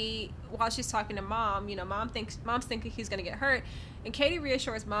Katie, while she's talking to mom, mom's thinking he's going to get hurt. And Katie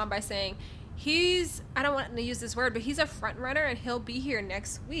reassures mom by saying, I don't want to use this word, but he's a front runner and he'll be here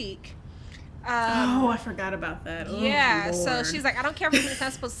next week. I forgot about that. Yeah, so she's like, I don't care if he's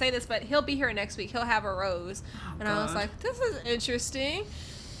not supposed to say this, but he'll be here next week. He'll have a rose. And God. I was like, this is interesting.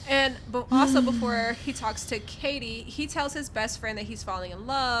 And also before he talks to Katie, he tells his best friend that he's falling in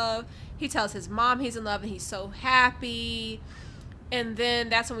love. He tells his mom he's in love and he's so happy. And then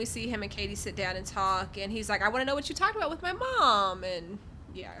that's when we see him and Katie sit down and talk. And he's like, I want to know what you talked about with my mom. And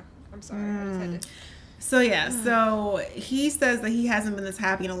yeah, I'm sorry. I just had to... So he says that he hasn't been this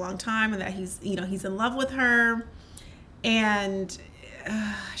happy in a long time, and that he's in love with her, and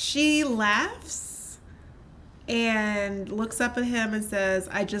she laughs and looks up at him and says,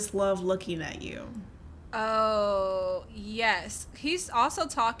 "I just love looking at you." Oh, yes. He's also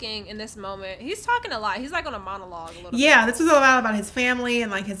talking in this moment. He's talking a lot. He's like on a monologue a little bit. Yeah, this was a lot about his family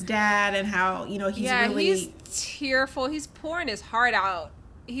and like his dad and how, he's tearful. He's pouring his heart out.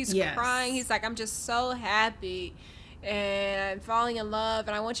 He's crying. He's like, I'm just so happy and I'm falling in love,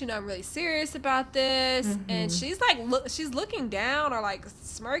 and I want you to know I'm really serious about this. Mm-hmm. And she's like, she's looking down or like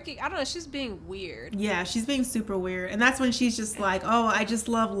smirking. I don't know. She's being weird. Yeah, she's being super weird. And that's when she's just like, oh, I just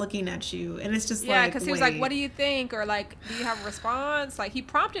love looking at you. And it's just because he was like, what do you think? Or like, do you have a response? Like, he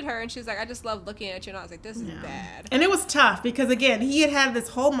prompted her and she was like, I just love looking at you. And I was like, this is bad. And it was tough because, again, he had this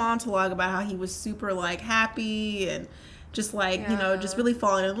whole monologue about how he was super like happy and just like, just really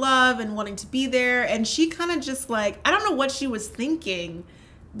falling in love and wanting to be there. And she kind of just like, I don't know what she was thinking,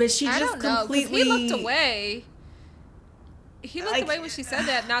 but she just completely... He looked away. He looked away when she said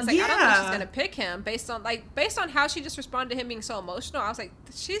that. And I was like, I don't think she's going to pick him based on how she just responded to him being so emotional. I was like,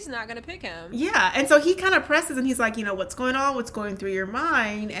 she's not going to pick him. Yeah. And so he kind of presses and he's like, what's going on? What's going through your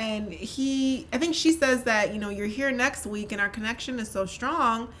mind? And I think she says that, you're here next week and our connection is so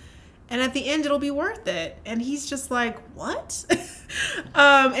strong. And at the end, it'll be worth it. And he's just like, what?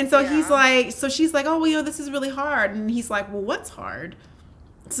 And so he's like, so she's like, oh, well, this is really hard. And he's like, well, what's hard?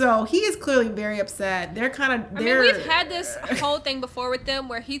 So he is clearly very upset. We've had this whole thing before with them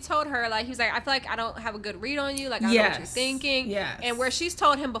where he told her, like, he was like, I feel like I don't have a good read on you. Like, I don't know what you're thinking. Yes. And where she's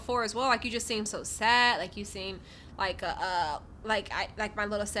told him before as well, like, you just seem so sad. Like, you seem like like my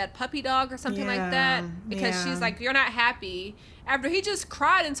little sad puppy dog or something like that. Because she's like, you're not happy. After he just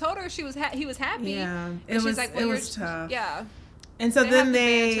cried and told her he was happy. Yeah, it was tough. Yeah. And so then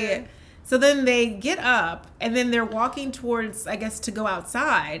they get up and then they're walking towards, I guess, to go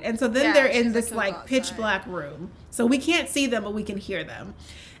outside. And so then they're in this like pitch black room. So we can't see them, but we can hear them.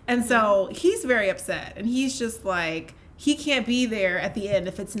 And so he's very upset and he's just like, he can't be there at the end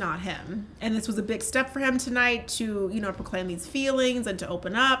if it's not him. And this was a big step for him tonight to, proclaim these feelings and to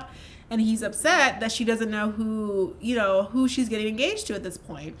open up. And he's upset that she doesn't know who she's getting engaged to at this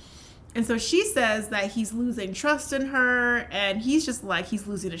point. And so she says that he's losing trust in her, and he's just like, he's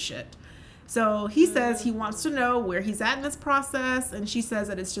losing his shit. So he says he wants to know where he's at in this process, and she says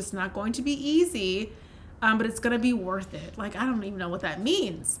that it's just not going to be easy, but it's going to be worth it. Like, I don't even know what that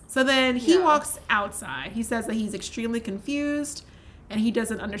means. So then he walks outside. He says that he's extremely confused, and he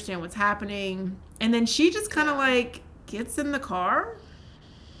doesn't understand what's happening. And then she just kind of like gets in the car.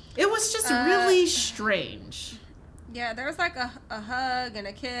 It was just really strange. Yeah, there was like a hug and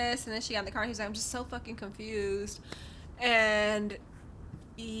a kiss, and then she got in the car and he was like, I'm just so fucking confused. And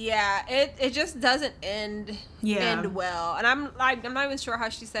yeah, it just doesn't end well. And I'm not even sure how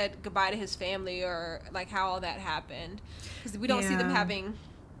she said goodbye to his family or like how all that happened, because we don't see them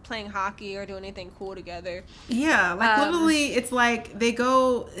playing hockey or doing anything cool together. Yeah, like literally it's like they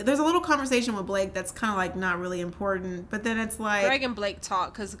go, there's a little conversation with Blake that's kind of like not really important, but then it's like Greg and Blake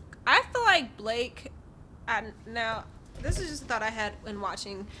talk, because I feel like Blake, now this is just a thought I had when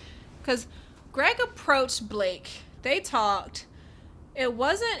watching, because Greg approached Blake, they talked. It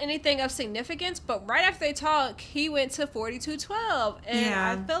wasn't anything of significance, but right after they talked, he went to 4212. And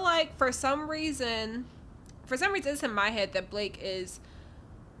I feel like for some reason it's in my head that Blake is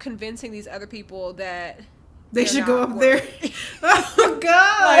convincing these other people that they should go up there. Oh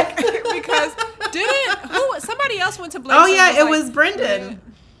God! Like, because somebody else went to Blake? Oh yeah, it was Brendan.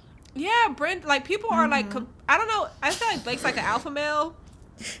 Yeah, Brendan. Like people are like, I don't know. I feel like Blake's like an alpha male.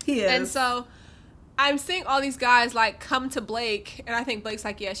 He is, and so I'm seeing all these guys like come to Blake, and I think Blake's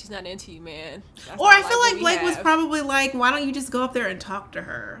like, yeah, she's not into you, man. Or I feel like Blake was probably like, why don't you just go up there and talk to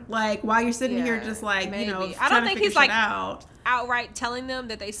her? Like, while you're sitting here just like, maybe. You know, I don't think he's like outright telling them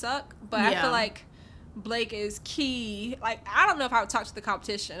that they suck, but I feel like Blake is key. Like, I don't know if I would talk to the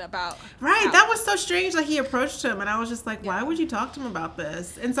competition about that was so strange. Like, he approached him, and I was just like, why would you talk to him about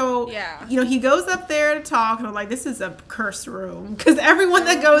this? And so, you know, he goes up there to talk, and I'm like, this is a cursed room, because everyone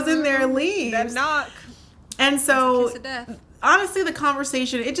that goes in there leaves. That knock. And so, honestly, the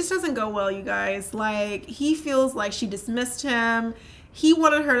conversation, it just doesn't go well, you guys. Like, he feels like she dismissed him. He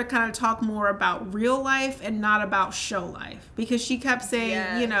wanted her to kind of talk more about real life and not about show life, because she kept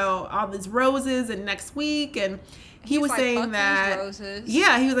saying, you know, all these roses and next week, and he was like, saying that, he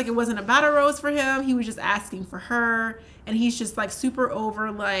was like, it wasn't about a rose for him. He was just asking for her, and he's just like super over,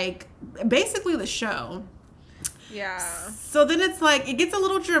 like, basically the show. Yeah. So then it's like, it gets a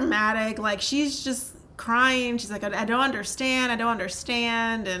little dramatic. Like, she's just crying. She's like, I don't understand.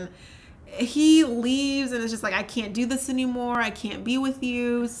 And he leaves, and it's just like, I can't do this anymore. I can't be with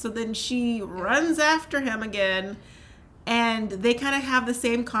you. So then she runs after him again, and they kind of have the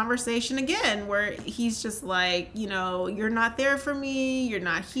same conversation again, where he's just like, you know, you're not there for me. You're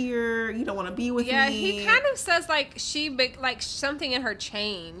not here. You don't want to be with me. Yeah, he kind of says like something in her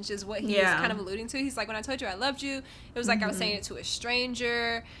changed is what he's kind of alluding to. He's like, when I told you I loved you, it was like I was saying it to a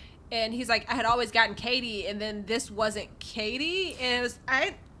stranger. And he's like, I had always gotten Katie, and then this wasn't Katie. And it was,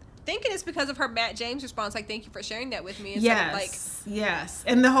 thinking it's because of her Matt James response, like, thank you for sharing that with me. Yes.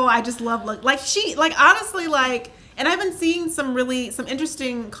 And the whole, I just love, like she, like, honestly, like, and I've been seeing some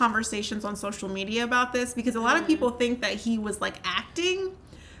interesting conversations on social media about this, because a lot of people think that he was like acting,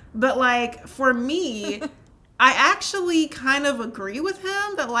 but like, for me, I actually kind of agree with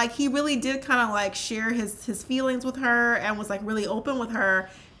him that like, he really did kind of like share his feelings with her and was like really open with her.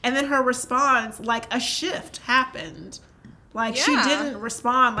 And then her response, like, a shift happened. Like, she didn't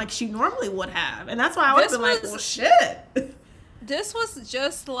respond like she normally would have. And that's why I would have been like, well, shit. This was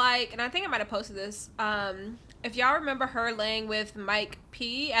just like, and I think I might have posted this. If y'all remember her laying with Mike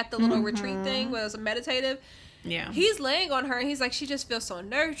P at the little retreat thing where it was a meditative. Yeah. He's laying on her, and he's like, she just feels so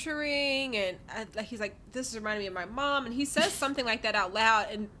nurturing. And he's like, this is reminding me of my mom. And he says something like that out loud,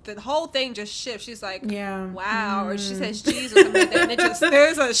 and the whole thing just shifts. She's like, wow. Or she says, Jesus, or something like that. And it just,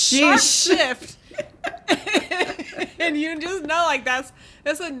 there's a sharp shift. And you just know, like, that's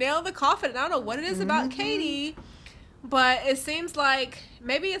a nail in the coffin. And I don't know what it is about Katie, but it seems like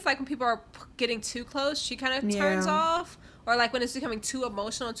maybe it's like when people are getting too close, she kind of turns off. Or like when it's becoming too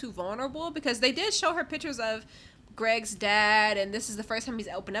emotional and too vulnerable, because they did show her pictures of Greg's dad, and this is the first time he's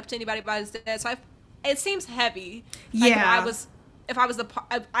opened up to anybody about his dad. So it seems heavy. Like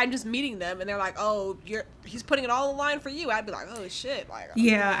I'm just meeting them, and they're like, "Oh, he's putting it all on the line for you." I'd be like, "Oh shit!" Like,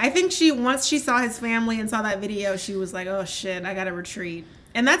 I think once she saw his family and saw that video, she was like, "Oh shit, I gotta retreat."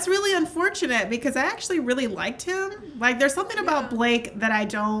 And that's really unfortunate, because I actually really liked him. Like, there's something about Blake that I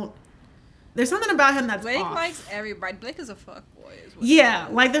don't. There's something about him that's Blake off. likes everybody. Blake is a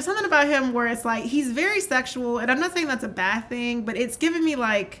fuckboy. Like, there's something about him where it's like, he's very sexual, and I'm not saying that's a bad thing, but it's giving me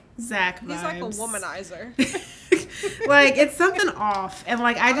like Zach vibes. He's like a womanizer. Like, it's something off, and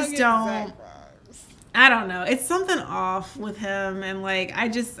like, I just don't. I don't know. It's something off with him, and like, I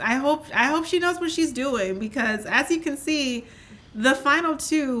hope she knows what she's doing, because as you can see, the final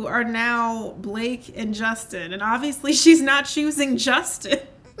two are now Blake and Justin, and obviously she's not choosing Justin.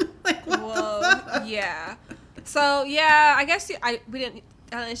 Like, whoa, yeah. So yeah, I guess I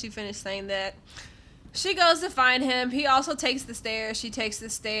don't think she finished saying that. She goes to find him. He also takes the stairs. She takes the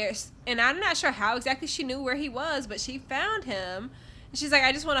stairs, and I'm not sure how exactly she knew where he was, but she found him, And she's like,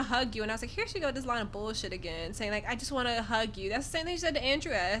 I just want to hug you. And I was like, here she go, this line of bullshit again, saying like, I just want to hug you. That's the same thing she said to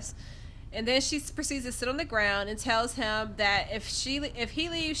Andrew S. And then she proceeds to sit on the ground and tells him that if he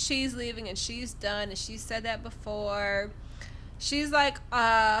leaves, she's leaving, and she's done. And she said that before. She's like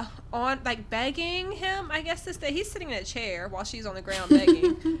on like begging him, I guess, to stay. He's sitting in a chair while she's on the ground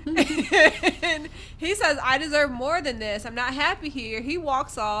begging. And he says, I deserve more than this. I'm not happy here. He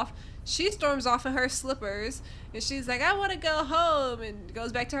walks off. She storms off in her slippers. And she's like, I want to go home. And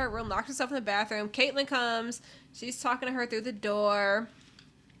goes back to her room, locks herself in the bathroom. Caitlin comes. She's talking to her through the door.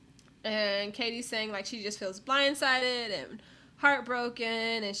 And Katie's saying like she just feels blindsided and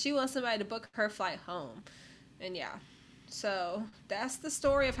heartbroken. And she wants somebody to book her flight home. And yeah. So that's the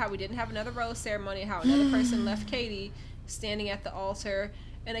story of how we didn't have another rose ceremony, how another person left Katie standing at the altar.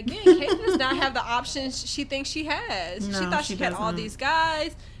 And again, Katie does not have the options she thinks she has. No, she thought she had doesn't. all these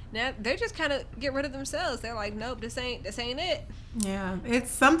guys. Now they're just kind of get rid of themselves. They're like, nope, this ain't it. Yeah,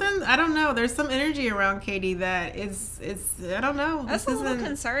 it's something, I don't know. There's some energy around Katie that it's I don't know. That's a little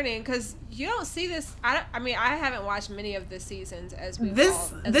concerning because you don't see this. I mean, I haven't watched many of the seasons as we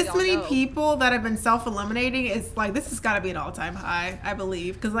this many know. people that have been self-eliminating. It's like this has got to be an all-time high, I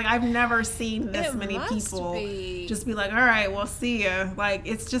believe, because like I've never seen this many people just be like, all right, well, see ya. Like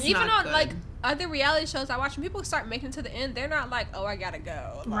it's just even not on good. like other reality shows I watch, when people start making it to the end, they're not like, oh, I gotta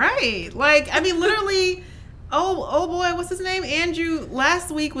go. Like, right? Like I mean, literally. Oh boy, what's his name? Andrew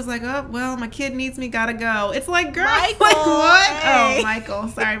last week was like, oh, well, my kid needs me, gotta go. It's like, girl, Michael, like what? hey. Oh, Michael.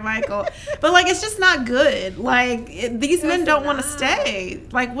 Sorry, Michael. But like, it's just not good. Like, these men don't want to stay.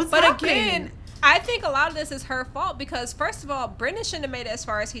 Like, what's happening? But again, I think a lot of this is her fault because, first of all, Brendan shouldn't have made it as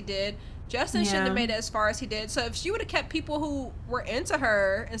far as he did. Justin shouldn't have made it as far as he did. So if she would have kept people who were into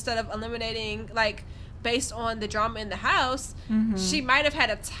her instead of eliminating, like, based on the drama in the house, she might have had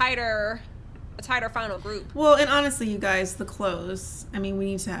a tighter final group. Well, and honestly, you guys, the clothes. I mean, we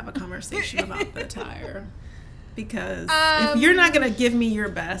need to have a conversation about the attire. Because if you're not going to give me your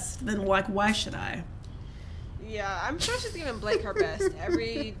best, then like, why should I? Yeah, I'm sure she's giving Blake her best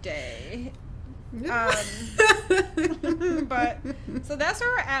every day. But so that's where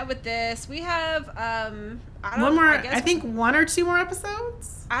we're at with this. We have I think 1 or 2 more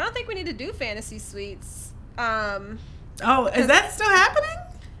episodes. I don't think we need to do fantasy suites. Oh, is that still happening?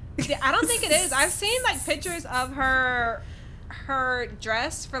 Yeah, I don't think it is. I've seen like pictures of her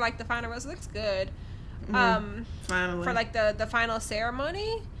dress for like the final rose. It looks good. Finally. For like the final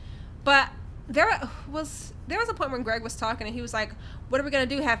ceremony. But there was a point when Greg was talking and he was like, what are we gonna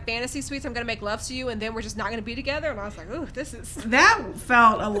do? Have fantasy suites? I'm gonna make love to you and then we're just not gonna be together. And I was like, ooh, this is that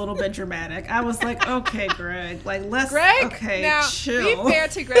felt a little bit dramatic. I was like, okay, Greg, like let's chill. Be fair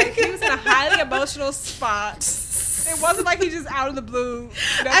to Greg. He was in a highly emotional spot. It wasn't like he just out of the blue.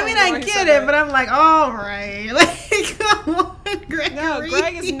 I mean, I get it, but I'm like, all right. Like, come on, Gregory. No,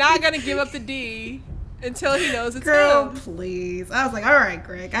 Greg is not going to give up the D until he knows it's Girl, him. Please. I was like, all right,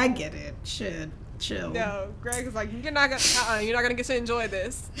 Greg, I get it. Chill. No, Greg is like, you're not gonna get to enjoy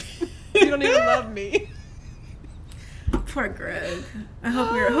this. You don't even love me. Poor Greg. I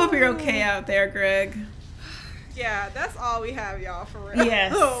hope you're okay out there, Greg. Yeah, that's all we have, y'all, for real.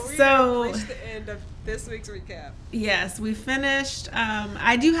 Yes. We So reached the end of this week's recap. Yes, we finished.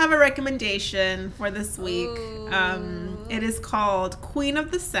 I do have a recommendation for this week. It is called Queen of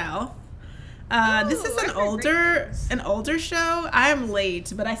the South. This is an older show. I'm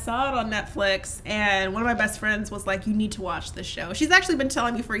late, but I saw it on Netflix, and one of my best friends was like, "You need to watch this show." She's actually been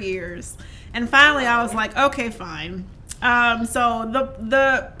telling me for years, and finally, I was like, "Okay, fine." So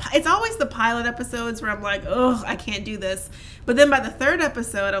it's always the pilot episodes where I'm like, "Ugh, I can't do this," but then by the 3rd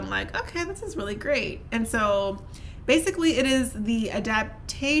episode, I'm like, "Okay, this is really great." And so, basically, it is the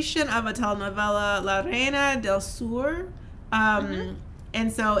adaptation of a telenovela, La Reina del Sur. And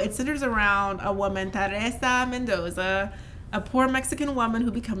so it centers around a woman, Teresa Mendoza, a poor Mexican woman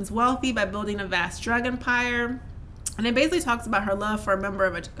who becomes wealthy by building a vast drug empire. And it basically talks about her love for a member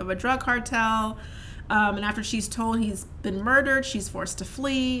of a drug cartel. And after she's told he's been murdered, she's forced to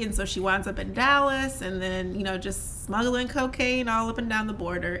flee. And so she winds up in Dallas and then, just smuggling cocaine all up and down the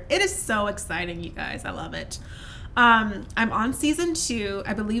border. It is so exciting, you guys. I love it. I'm on season 2.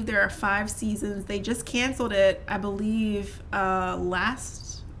 I believe there are 5 seasons. They just canceled it, I believe,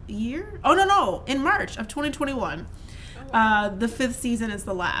 last year. Oh, no, in March of 2021. Oh, wow. The 5th season is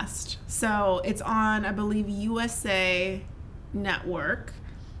the last. So it's on, I believe, USA Network.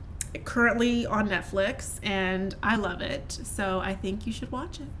 Currently on Netflix, and I love it. So I think you should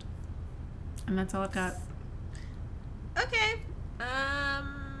watch it. And that's all I've got. Okay.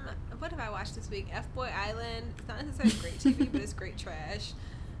 What have I watched this week? F-Boy Island. It's not necessarily great TV, but it's great trash.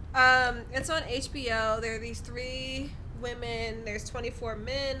 It's on HBO. There are these 3 women. There's 24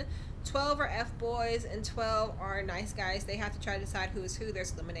 men. 12 are F boys and 12 are nice guys. They have to try to decide who is who.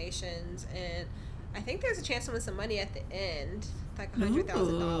 There's eliminations, and I think there's a chance to win some money at the end, like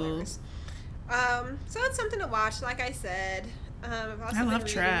 $100,000. So it's something to watch. Like I said, I love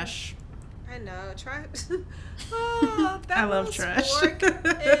trash. I know trash. Oh, that I love trash.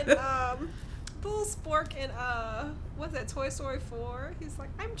 Bull Spork in what's that, Toy Story 4? He's like,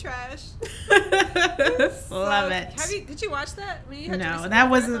 I'm trash. Love it. Did you watch that? No, that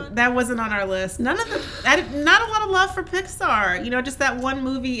wasn't on our list. Not a lot of love for Pixar. You know, just that one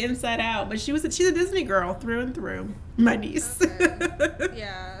movie, Inside Out. But she's a Disney girl through and through. My niece. Okay.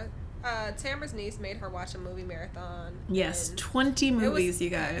 Yeah. Tamara's niece made her watch a movie marathon. Yes, 20 movies, you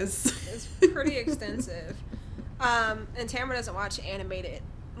guys. It's pretty extensive. And Tamara doesn't watch animated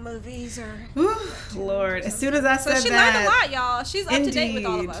movies or Lord. As soon as I said that, she learned a lot, y'all. She's up to date with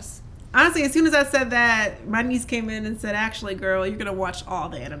all of us. Honestly, as soon as I said that, my niece came in and said, "Actually, girl, you're gonna watch all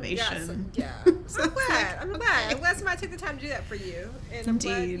the animation." Yeah. So I'm glad. I'm glad somebody took the time to do that for you, and I'm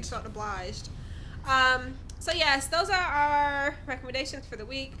glad you felt obliged. So yes, those are our recommendations for the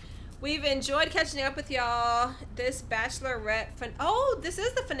week. We've enjoyed catching up with y'all. This Bachelorette this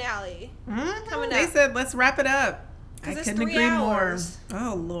is the finale coming up. They said let's wrap it up. I couldn't agree more.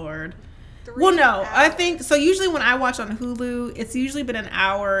 Oh Lord. Well, no, I think so. Usually when I watch on Hulu, it's usually been an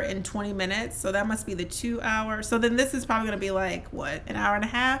hour and 20 minutes. So that must be the 2 hours. So then this is probably going to be like, what, an hour and a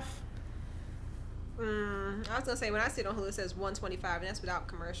half? I was going to say, when I see it on Hulu, it says 125, and that's without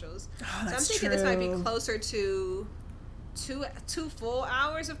commercials. Oh, that's so I'm thinking this might be closer to two full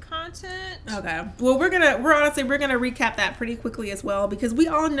hours of content. Okay. Well, we're gonna recap that pretty quickly as well, because we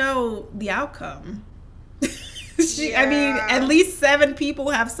all know the outcome. I mean, at least 7 people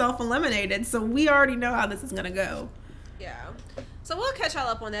have self-eliminated, so we already know how this is gonna go. Yeah. So we'll catch y'all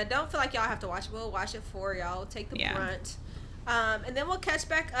up on that. Don't feel like y'all have to watch it. We'll watch it for y'all. We'll take the brunt. And then we'll catch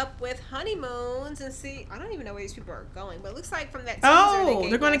back up with honeymoons and see. I don't even know where these people are going, but it looks like from that teaser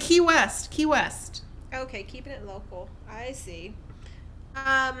they're going to Key West. Okay, keeping it local. I see.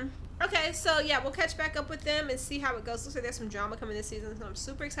 Okay, so yeah, we'll catch back up with them and see how it goes. Looks like there's some drama coming this season, so I'm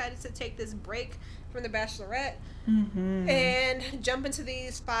super excited to take this break from The Bachelorette and jump into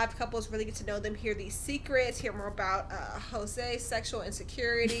these 5 couples, really get to know them, hear these secrets, hear more about Jose's sexual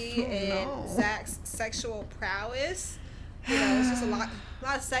insecurity and Zach's sexual prowess. You know, it's just a lot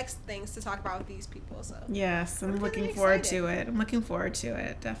of sex things to talk about with these people. So yes, I'm looking forward to it. I'm looking forward to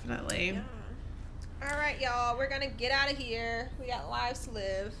it, definitely. Yeah. All right, y'all, we're gonna get out of here. We got lives to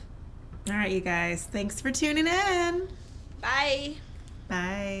live. All right, you guys. Thanks for tuning in. Bye.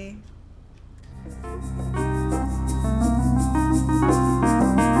 Bye.